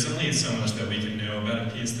 Ria, there's only so much that we can know about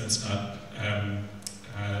a piece that's not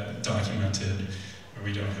documented, where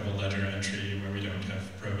we don't have a ledger entry, where we don't have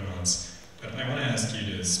provenance. But I want to ask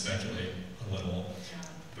you to speculate a little,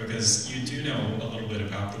 because you do know a little bit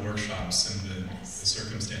about the workshops and the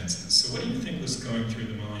circumstances. So what do you think was going through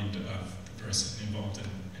the mind of the person involved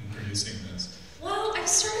in producing this? Well, I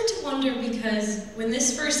started to wonder because when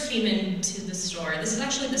this first came into the store, this is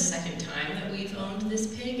actually the second time that we've owned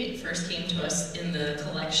this pig. It first came to us in the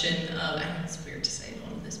collection of, I know it's weird to say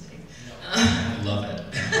owned this pig. I love it.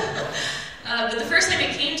 But the first time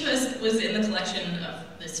it came to us was in the collection of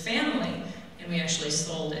this family, and we actually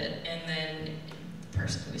sold it. And then the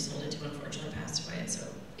person who we sold it to unfortunately passed away, and so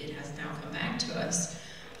it has now come back to us.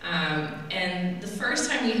 And the first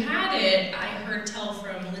time we had it, I heard tell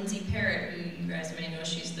from Lindsay Parrott, who you guys may know,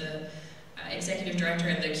 she's the executive director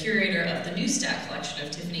and the curator of the Newstack collection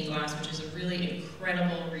of Tiffany glass, which is a really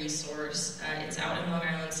incredible resource. It's out in Long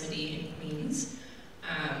Island City in Queens.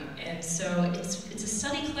 And so it's a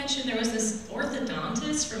study collection. There was this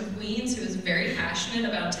orthodontist from Queens who was very passionate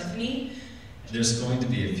about Tiffany. There's going to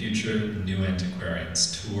be a future New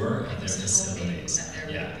Antiquarians tour of their facilities.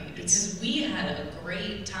 Because we had a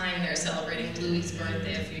great time there celebrating Louis'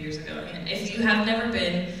 birthday a few years ago. And if you have never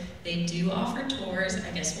been, they do offer tours.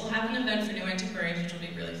 I guess we'll have an event for New Antiquarians, which will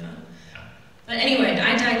be really fun. But anyway,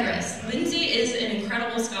 I digress. Lindsay is an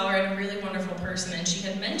incredible scholar and a really wonderful person, and she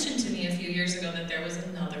had mentioned to me a few years ago that there was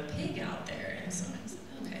another pig out there, and so I was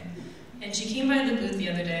like, okay. And she came by the booth the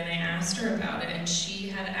other day, and I asked her about it, and she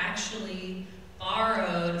had actually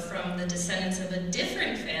borrowed from the descendants of a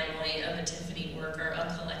different family of a Tiffany worker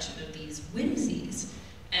a collection of these whimsies,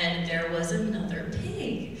 and there was another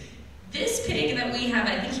pig. This pig that we have,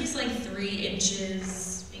 I think he's like 3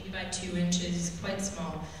 inches, maybe by 2 inches, quite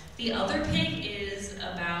small. The other pig is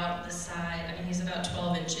about the size, I mean, he's about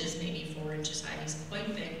 12 inches, maybe 4 inches high. He's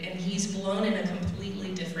quite big, and he's blown in a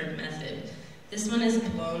completely different method. This one is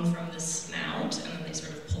blown from the snout, and then they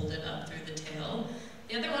sort of pulled it up through the tail.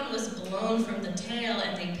 The other one was blown from the tail,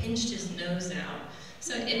 and they pinched his nose out.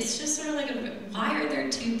 So it's just sort of like, why are there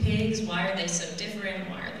 2 pigs? Why are they so different?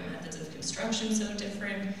 Why are the methods of construction so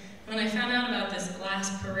different? When I found out about this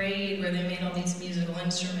glass parade where they made all these musical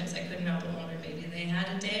instruments, I couldn't help but wonder maybe they had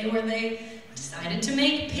a day where they decided to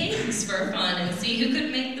make pigs for fun and see who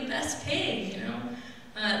could make the best pig, you know?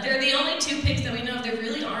 They're the only 2 pigs that we know of. There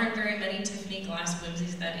really aren't very many Tiffany glass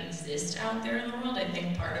whimsies that exist out there in the world. I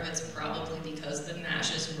think part of it's probably because the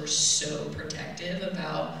Nashes were so protective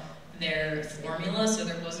about their formula, so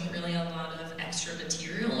there wasn't really a lot of extra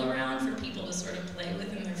material around.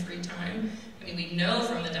 we know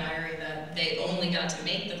from the diary that they only got to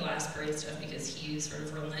make the glass parade stuff because he sort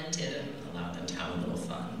of relented and allowed them to have a little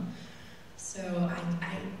fun. So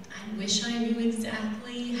I wish I knew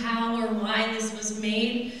exactly how or why this was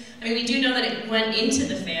made. I mean, we do know that it went into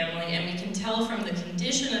the family, and we can tell from the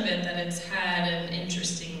condition of it that it's had an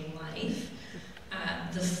interesting life.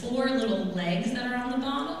 The 4 little legs that are on the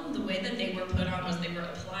bottom, the way that they were put on was they were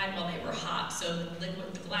applied while they were hot, so the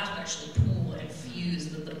glass would actually pool and fuse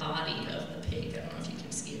with the body of the pig. I don't know if you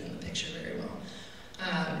can see it in the picture very well.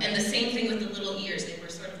 And the same thing with the little ears. They were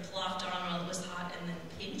sort of plopped on while it was hot and then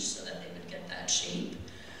pinched so that they would get that shape.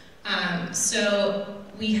 So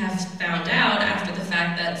we have found out after the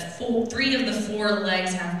fact that 3 of the 4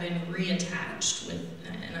 legs have been reattached with,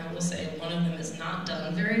 and I will say one of them is not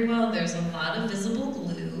done very well. There's a lot of visible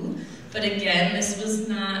glue, but again, this was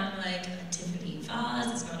not like a Tiffany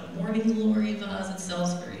vase. It's not a Morning Glory vase. It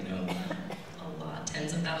sells for, you know, a lot,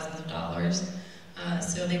 tens of thousands of dollars.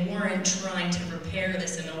 So they weren't trying to repair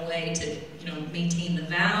this in a way to, you know, maintain the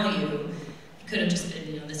value. It could have just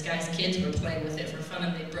been, you know, this guy's kids were playing with it for fun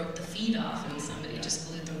and they broke the feet off and somebody just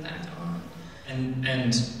glued them back on.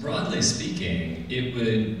 And broadly speaking,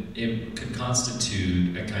 it could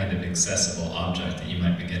constitute a kind of accessible object that you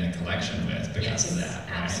might begin a collection with because of that,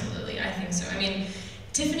 right? Absolutely, I think so. I mean,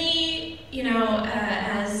 Tiffany, you know,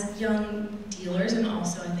 as young dealers, and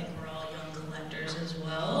also I think we're all young collectors as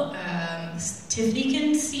well, Tiffany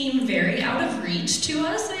can seem very out of reach to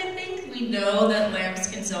us, I think. We know that lamps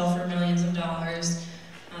can sell for millions of dollars.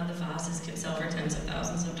 The vases can sell for tens of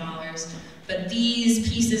thousands of dollars. But these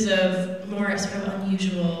pieces of more sort of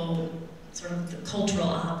unusual, sort of the cultural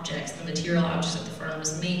objects, the material objects that the firm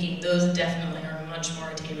was making, those definitely are much more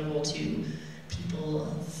attainable to people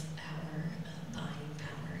of our buying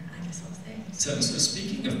power, I guess I'll say. So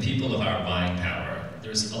speaking of people of our buying power,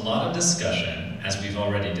 there's a lot of discussion, as we've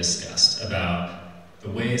already discussed, about the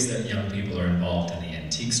ways that young people are involved in the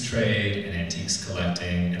antiques trade and antiques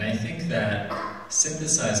collecting, and I think that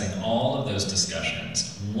synthesizing all of those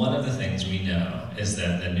discussions, one of the things we know is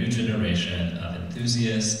that the new generation of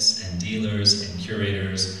enthusiasts and dealers and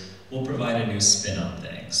curators will provide a new spin on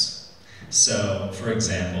things. So, for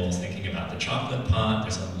example, thinking about the chocolate pot,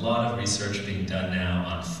 there's a lot of research being done now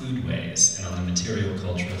on foodways and on the material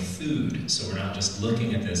culture of food. So we're not just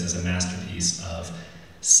looking at this as a masterpiece of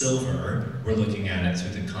silver, we're looking at it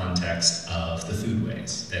through the context of the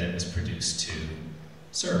foodways that it was produced to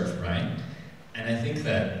serve, right? And I think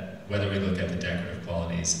that whether we look at the decorative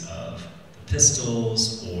qualities of the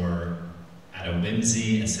pistils or at a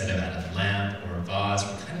whimsy instead of at a lamp or a vase,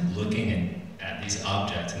 we're kind of looking at these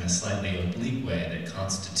objects in a slightly oblique way that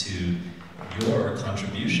constitute your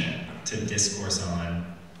contribution to discourse on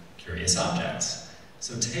curious objects.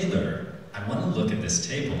 So Taylor, I want to look at this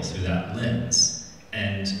table through that lens.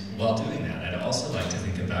 And while doing that, I'd also like to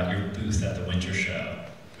think about your booth at the Winter Show,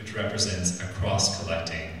 which represents a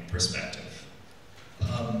cross-collecting perspective.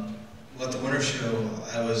 Well, at the Winter Show,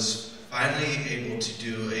 I was finally able to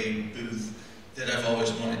do a booth that I've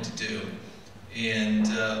always wanted to do. And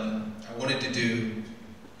I wanted to do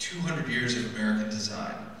 200 years of American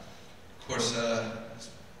design. Of course,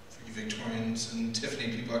 for you Victorians and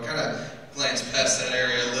Tiffany people, I kind of glanced past that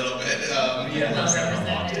area a little bit.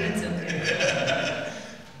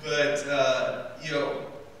 But, you know,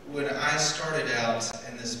 when I started out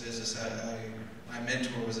in this business, my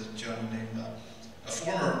mentor was a gentleman named, a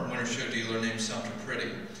former Winter Show dealer named Sumter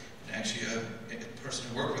Pretty. And actually, a person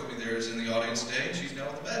who worked with me there is in the audience today, and she's now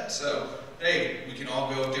at the vet. So, hey, we can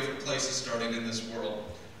all go different places starting in this world.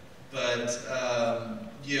 But,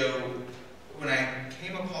 you know, when I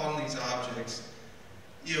came upon these objects,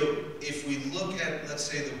 you know, if we look at, let's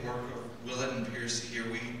say, the work of Willett and Piercy here,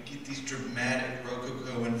 we get these dramatic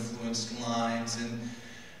Rococo-influenced lines, and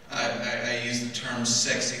I use the term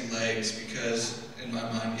sexy legs because, in my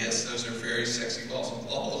mind, yes, those are very sexy balls and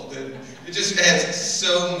balls. It just has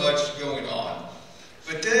so much going on.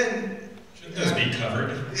 But then... Shouldn't those be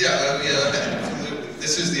covered? Yeah, absolutely.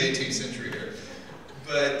 This is the 18th century here.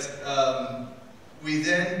 But we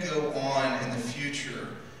then go on in the future.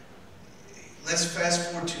 Let's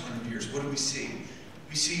fast forward 200 years. What do we see?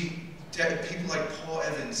 We see people like Paul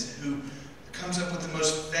Evans, who comes up with the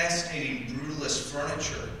most fascinating brutalist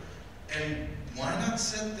furniture. And why not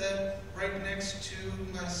set that right next to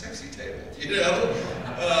my sexy table? You know,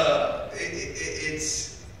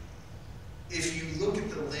 it's if you look at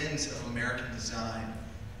the lens of American design,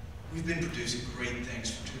 we've been producing great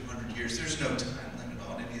things for 200 years. There's no time limit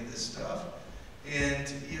on any of this stuff,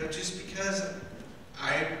 and you know, just because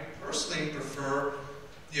I personally prefer,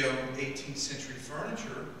 you know, 18th century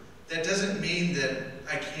furniture, that doesn't mean that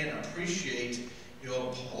I can't appreciate,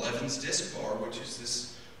 Paul Evans disc bar, which is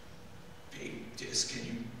this big disc, and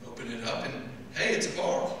you open it up, and hey, it's a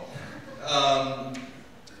bar.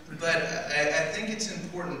 But I think it's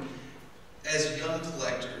important as young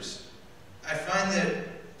collectors. I find that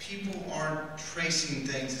people aren't tracing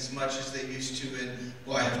things as much as they used to in,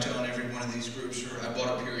 well, I have to own every one of these groups, or I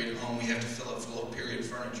bought a period home, we have to fill it full of period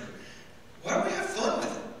furniture. Why don't we have fun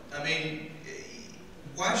with it? I mean,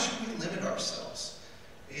 why should we limit ourselves?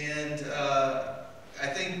 And I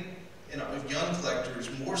think young collectors,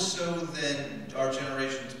 more so than our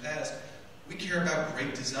generations past, we care about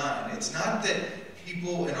great design. It's not that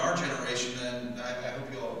people in our generation, and I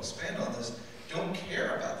hope you all expand on this, don't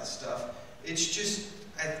care about this stuff. It's just,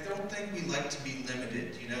 I don't think we like to be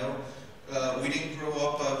limited, We didn't grow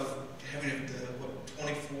up of having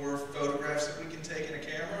 24 photographs that we can take in a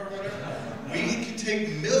camera or whatever. We can take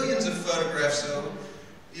millions of photographs, so,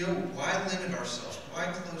 why limit ourselves? Why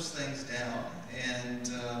close things down? And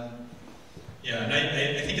yeah, and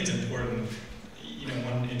I think it's important,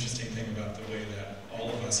 one interesting thing about the way that all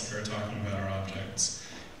of us here are talking about our objects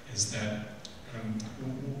is that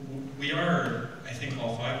we are, I think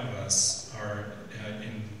all five of us are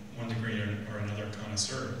in one degree or another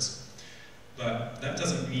connoisseurs. But that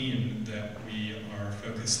doesn't mean that we are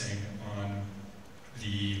focusing on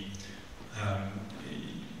the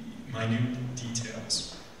minute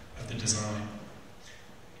details of the design.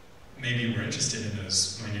 Maybe we're interested in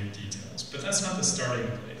those minute details, but that's not the starting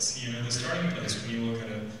place. The starting place when you look at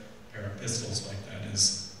a pair of pistols like that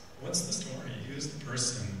is, what's the story? Who's the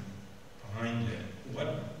person behind it?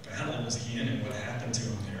 What battle was he in and what happened to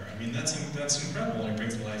him there? I mean, that's incredible, and it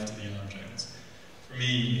brings life to the objects. For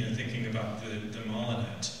me, thinking about the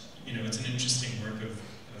molinet, it's an interesting work of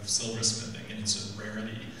silversmithing, and it's a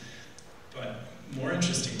rarity. But more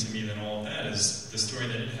interesting to me than all of that is the story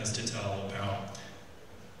that it has to tell about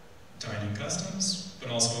dining customs, but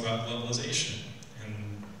also about globalization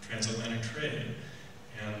and transatlantic trade,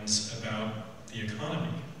 and about the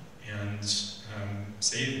economy, and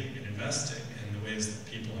saving and investing, and the ways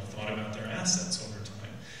that people have thought about their assets over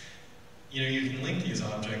time. You can link these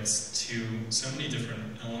objects to so many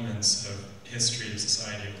different elements of history, of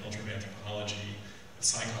society, of culture, of anthropology, of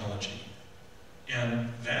psychology. And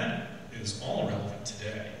that is all relevant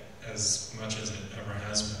today, as much as it ever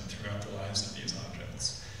has been throughout the lives of these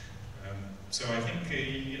objects. So I think,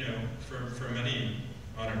 for many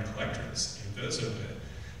modern collectors, those are the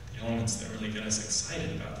elements that really get us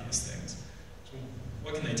excited about these things. So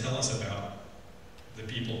what can they tell us about the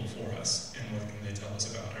people before us, and what can they tell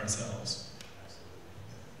us about ourselves?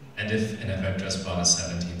 And if I've just bought a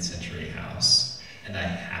 17th century house, and I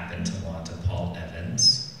happen to want a Paul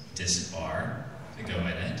Evans disc bar to go in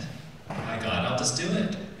it, my God, I'll just do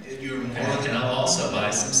it. And I'll also buy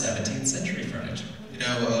some 17th century furniture.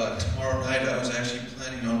 Tomorrow night I was actually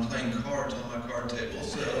planning on playing cards on my card table,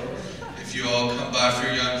 so if you all come by for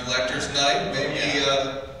your Young Collectors Night, maybe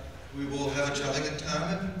we will have a jolly good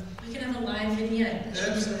time. We can have a live vignette.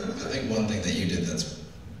 Absolutely. I think one thing that you did that's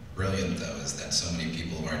brilliant, though, is that so many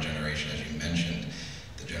people of our generation, as you mentioned,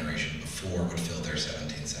 the generation before would fill their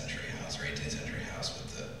 17th century house or 18th century house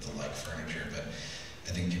with the like furniture, but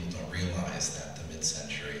I think people don't realize that the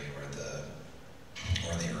mid-century or the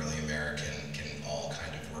early American can all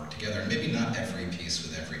kind of work together. Maybe not every piece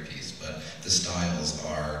with every piece, but the styles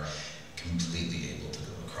are completely able to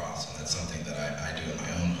go across, and that's something that I do in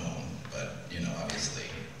my own home, but, obviously.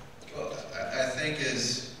 Well, I think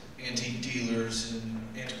as antique dealers and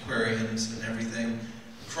antiquarians and everything,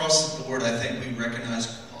 across the board, I think we recognize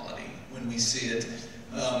quality when we see it.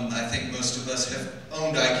 I think most of us have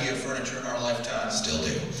owned IKEA furniture in our lifetime. Still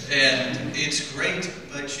do. And it's great,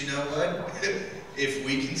 but you know what? If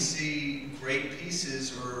we can see great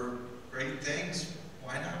pieces or great things,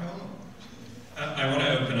 why not own them? I want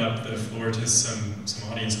to open up the floor to some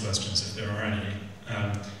audience questions, if there are any.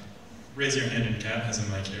 Raise your hand, and Kat has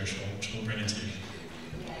a mic here. She'll bring it to you.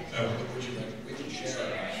 Oh. Would you like? We can share.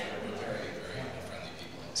 We're very, very friendly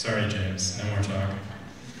people. Sorry, James. No more talking.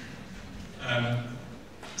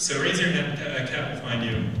 So raise your hand. Kat will find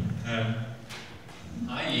you.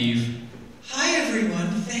 Hi, Eve. Hi, everyone.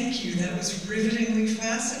 Thank you. That was rivetingly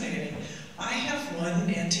fascinating. I have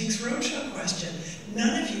one Antiques Roadshow question.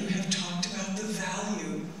 None of you have talked about the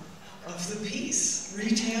value of the piece.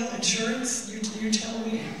 Retail, insurance, you tell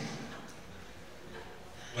me.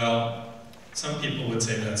 Well, some people would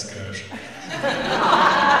say that's gauche.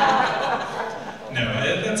 No,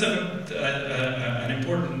 that's an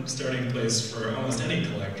important starting place for almost any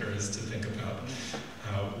collector, is to think about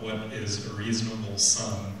what is a reasonable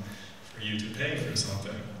sum for you to pay for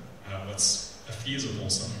something. What's a feasible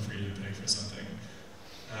sum for you to pay for something.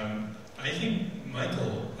 I think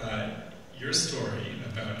Michael, your story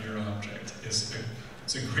about your object is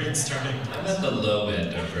it's a great starting place. I'm at the low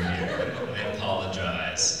end over here. I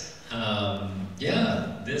apologize.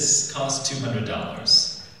 Yeah, this cost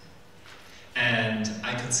 $200. And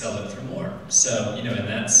I could sell it for more. So, in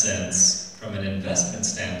that sense, from an investment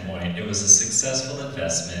standpoint, it was a successful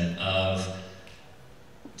investment of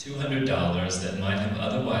 $200 that might have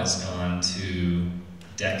otherwise gone to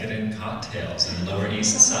decadent cocktails in the Lower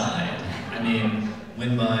East Side. I mean,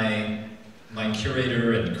 when my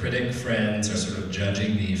curator and critic friends are sort of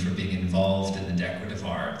judging me for being involved in the decorative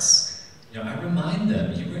arts, I remind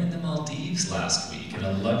them, you were in the Maldives last week in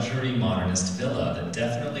a luxury modernist villa that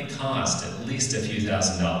definitely cost at least a few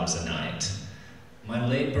 $1,000s a night. My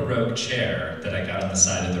late Baroque chair that I got on the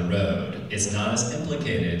side of the road is not as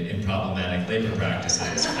implicated in problematic labor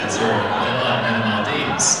practices as your villa in the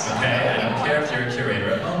Maldives, okay? I don't care if you're a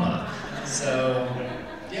curator at MoMA. So,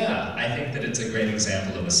 yeah, I think that it's a great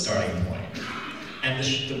example of a starting point. And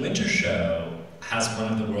the Winter Show has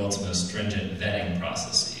one of the world's most stringent vetting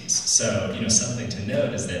processes. So, something to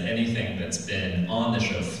note is that anything that's been on the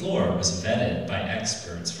show floor was vetted by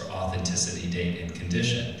experts for authenticity, date, and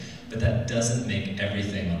condition. But that doesn't make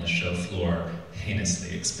everything on the show floor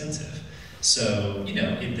heinously expensive. So,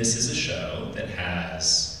 this is a show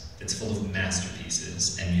that's full of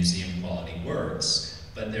masterpieces and museum quality works,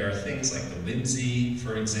 but there are things like the Whimsy,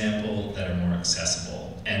 for example, that are more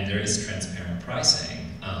accessible, and there is transparent pricing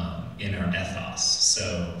in our ethos,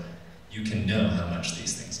 so you can know how much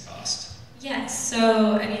these things cost. Yes,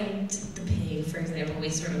 so, the pig, for example, we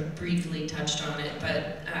sort of briefly touched on it,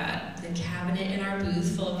 but the cabinet in our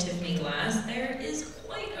booth full of Tiffany glass, there is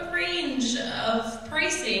quite a range of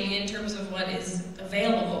pricing in terms of what is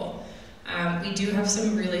available. We do have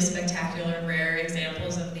some really spectacular, rare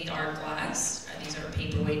examples of the art glass. These are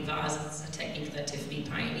paperweight vases, a technique that Tiffany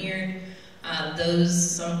pioneered.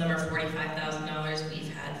 Some of them are $45,000.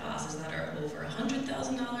 We've had vases that are over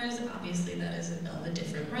 $100,000. Obviously, that is of a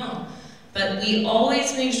different realm. But we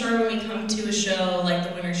always make sure when we come to a show like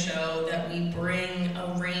the Winter Show that we bring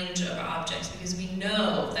a range of objects, because we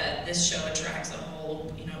know that this show attracts a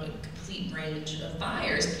whole, a complete range of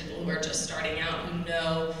buyers, people who are just starting out, who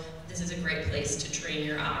know this is a great place to train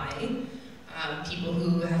your eye. People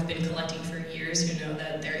who have been collecting for years, who know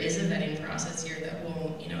that there is a vetting process here that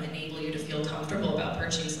will, enable you to feel comfortable about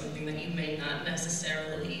purchasing something that you may not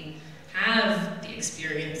necessarily have the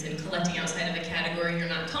experience in collecting outside of a category you're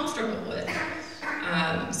not comfortable with.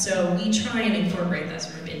 So we try and incorporate that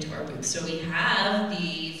sort of into our booth. So we have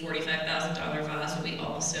the $45,000 vase, but we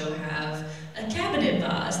also have a cabinet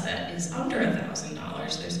vase that is under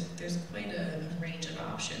 $1,000. There's quite a range of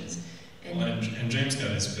options. And James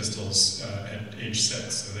got his pistols at age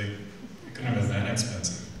 6, so they couldn't have been that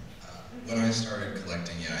expensive. When I started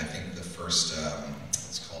collecting, I think the first,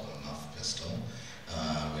 it's called a muff pistol,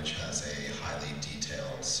 which has a highly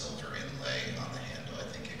detailed silver inlay on the handle. I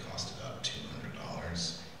think it cost about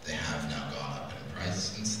 $200. They have now gone up in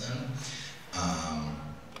price since then.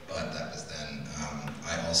 But that was then.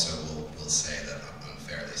 I also will say that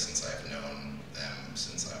unfairly, since I've known them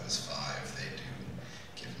since I was 5, they do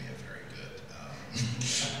give me a very good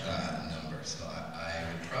number. So I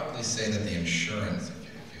would probably say that the insurance, if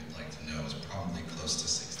you'd like to know, is probably close to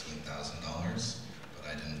 $16,000, but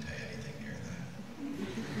I didn't pay anything near that.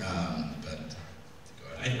 But go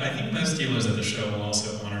ahead. I think most dealers at the show will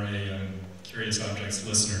also honor a Curious Objects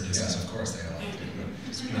listener discount. Yes, of course they all do.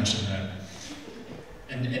 Just mention that.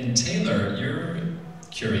 And Taylor, your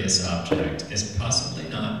Curious Object is possibly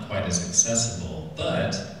not quite as accessible,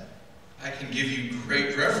 but I can give you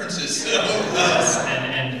great references.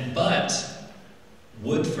 But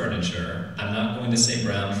wood furniture, I'm not going to say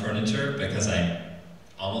brown furniture because I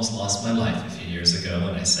almost lost my life a few years ago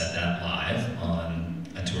when I said that live on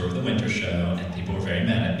a tour of the Winter Show, and people were very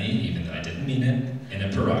mad at me, even though I didn't mean it in a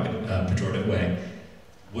pejorative way.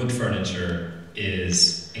 Wood furniture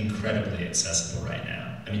is incredibly accessible right now.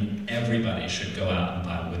 Everybody should go out and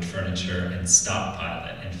buy wood furniture and stockpile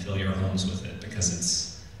it and fill your homes with it because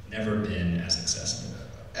it's never been as accessible.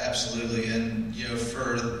 Absolutely, and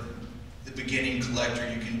for the beginning collector,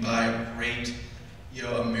 you can buy a great,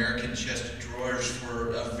 American chest of drawers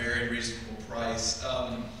for a very reasonable price.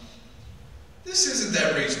 This isn't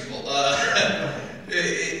that reasonable.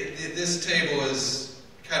 This table is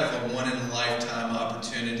kind of a one-in-a-lifetime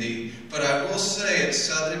opportunity, but I will say at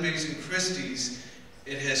Sotheby's and Christie's,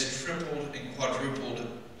 it has tripled and quadrupled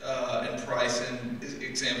in price, and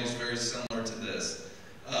examples very similar to this.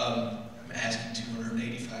 I'm asking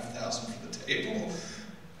 $285,000 for the table,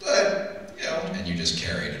 but And you just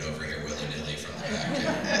carried it over here willy-nilly from the back.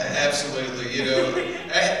 Absolutely,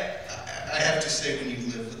 I have have to say, when you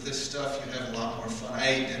live with this stuff, you have a lot more fun. I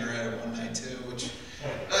ate dinner at it one night too, which,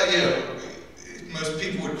 most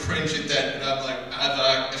people would cringe at that, but I'm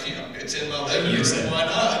like, it's in my living room, why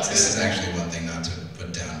not? This is actually one thing, not to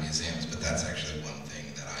put down museums, but that's actually one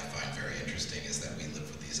thing that I find very interesting, is that we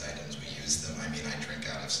live with these items, we use them. I mean, I drink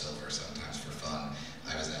out of silver sometimes for fun.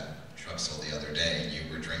 I was at Truxell the other day, and you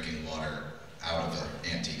were drinking water out of an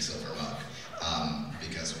antique silver mug,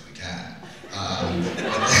 because we can.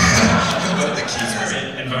 But the key is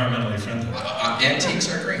environmentally friendly. Antiques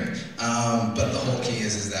are green. But the whole key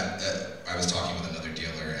is that I was talking with another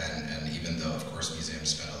dealer, and even though, of course, museums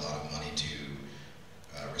spend a lot of money to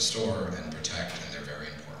restore and protect, and they're very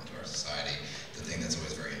important to our society, the thing that's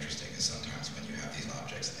always very interesting is sometimes when you have these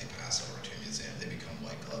objects and they pass over to a museum, they become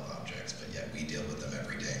white glove objects, but yet we deal with them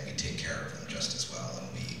every day, and we take care of them just as well, and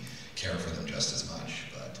we care for them just as much.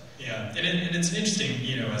 But yeah, and it's interesting,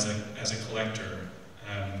 as a collector.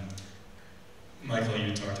 Michael,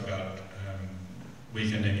 you talked about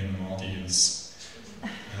weekending in the Maldives.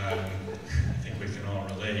 I think we can all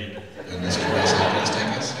relate. And Mr. Rice, please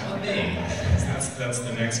take us. That's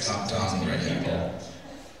the next top down people.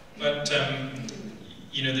 But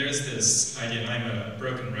there's this idea, and I'm a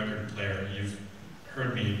broken record player. You've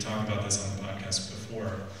heard me talk about this on the podcast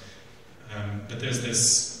before. But there's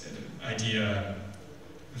this idea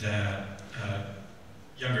that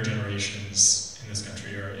younger generations in this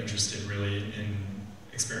country are interested really in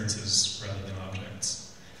experiences rather than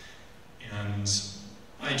objects. And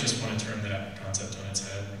I just want to turn that concept on its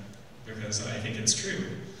head, because I think it's true.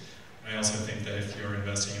 I also think that if you're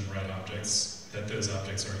investing in the right objects, that those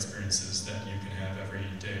objects are experiences that you can have every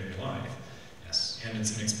day of your life. Yes. And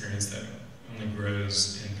it's an experience that only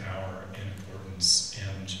grows in power and importance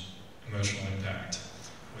and emotional impact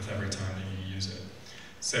with every time that you use it.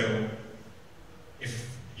 So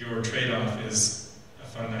if your trade-off is a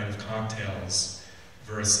fun night of cocktails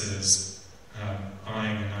versus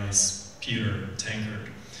buying a nice pewter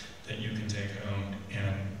tankard that you can take home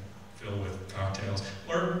and fill with cocktails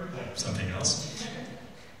or something else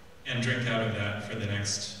and drink out of that for the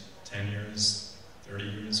next 10 years, 30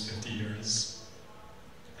 years, 50 years,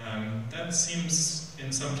 that seems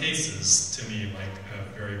in some cases to me like a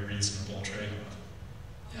very reasonable trade-off.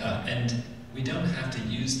 Yeah, and we don't have to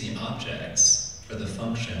use the objects for the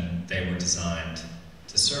function they were designed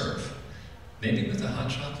to serve. Maybe with a hot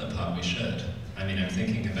chocolate pot we should. I mean, I'm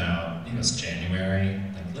thinking about, it's January,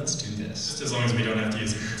 like, let's do this. Just as long as we don't have to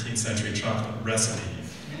use a 15th century chocolate recipe.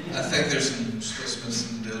 I think there's some Swiss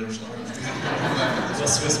Miss in the dealer's line. Well,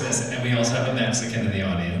 Swiss Miss, and we also have a Mexican in the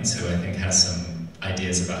audience who I think has some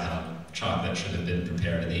ideas about how chocolate should have been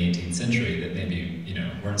prepared in the 18th century that maybe,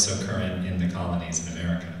 weren't so current in the colonies in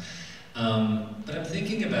America. But I'm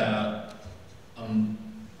thinking about a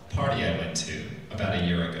party I went to about a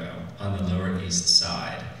year ago on the Lower East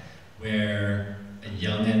Side, where a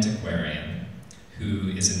young antiquarian who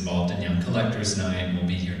is involved in Young Collectors Night and will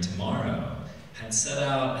be here tomorrow had set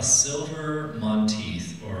out a silver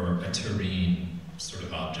Monteith or a tureen sort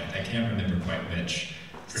of object. I can't remember quite which.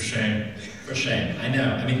 For shame. For shame, I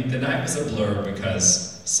know. I mean, the night was a blur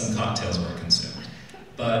because some cocktails were consumed.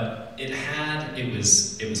 But it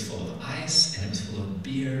was full of ice, and it was full of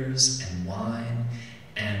beers and wine,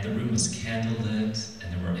 and the room was candlelit,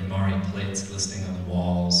 and there were Imari plates glistening on the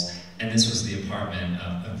walls, and this was the apartment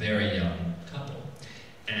of a very young couple.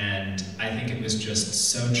 And I think it was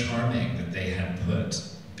just so charming that they had put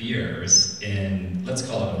beers in, let's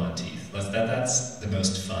call it a Monteith. That's the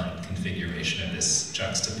most fun configuration of this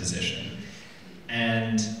juxtaposition.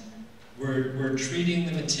 And we're treating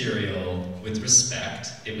the material with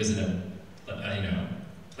respect. It was in a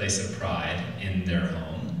place of pride in their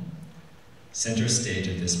home, center stage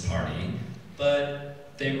of this party,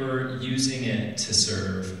 but they were using it to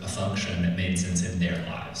serve a function that made sense in their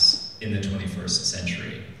lives in the 21st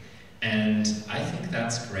century. And I think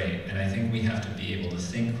that's great, and I think we have to be able to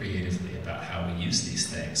think creatively about how we use these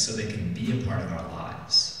things so they can be a part of our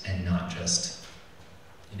lives and not just,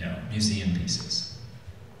 museum pieces.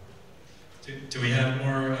 Do we have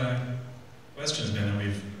more questions, Ben?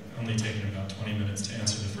 We've only taken about 20 minutes to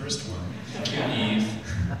answer the first one. Thank you, Eve.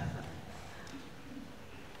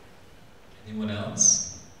 Anyone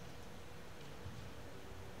else?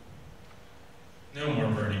 No more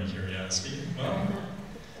burning curiosity. Well,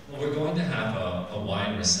 we're going to have a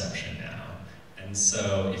wine reception now, and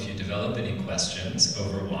so if you develop any questions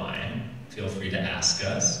over wine, feel free to ask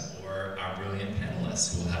us, or our brilliant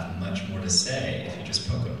panelists who will have much more to say if you just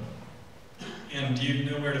poke them. And you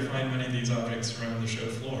know where to find many of these objects around the show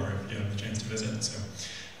floor if you have the chance to visit. So,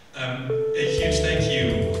 a huge thank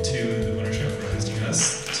you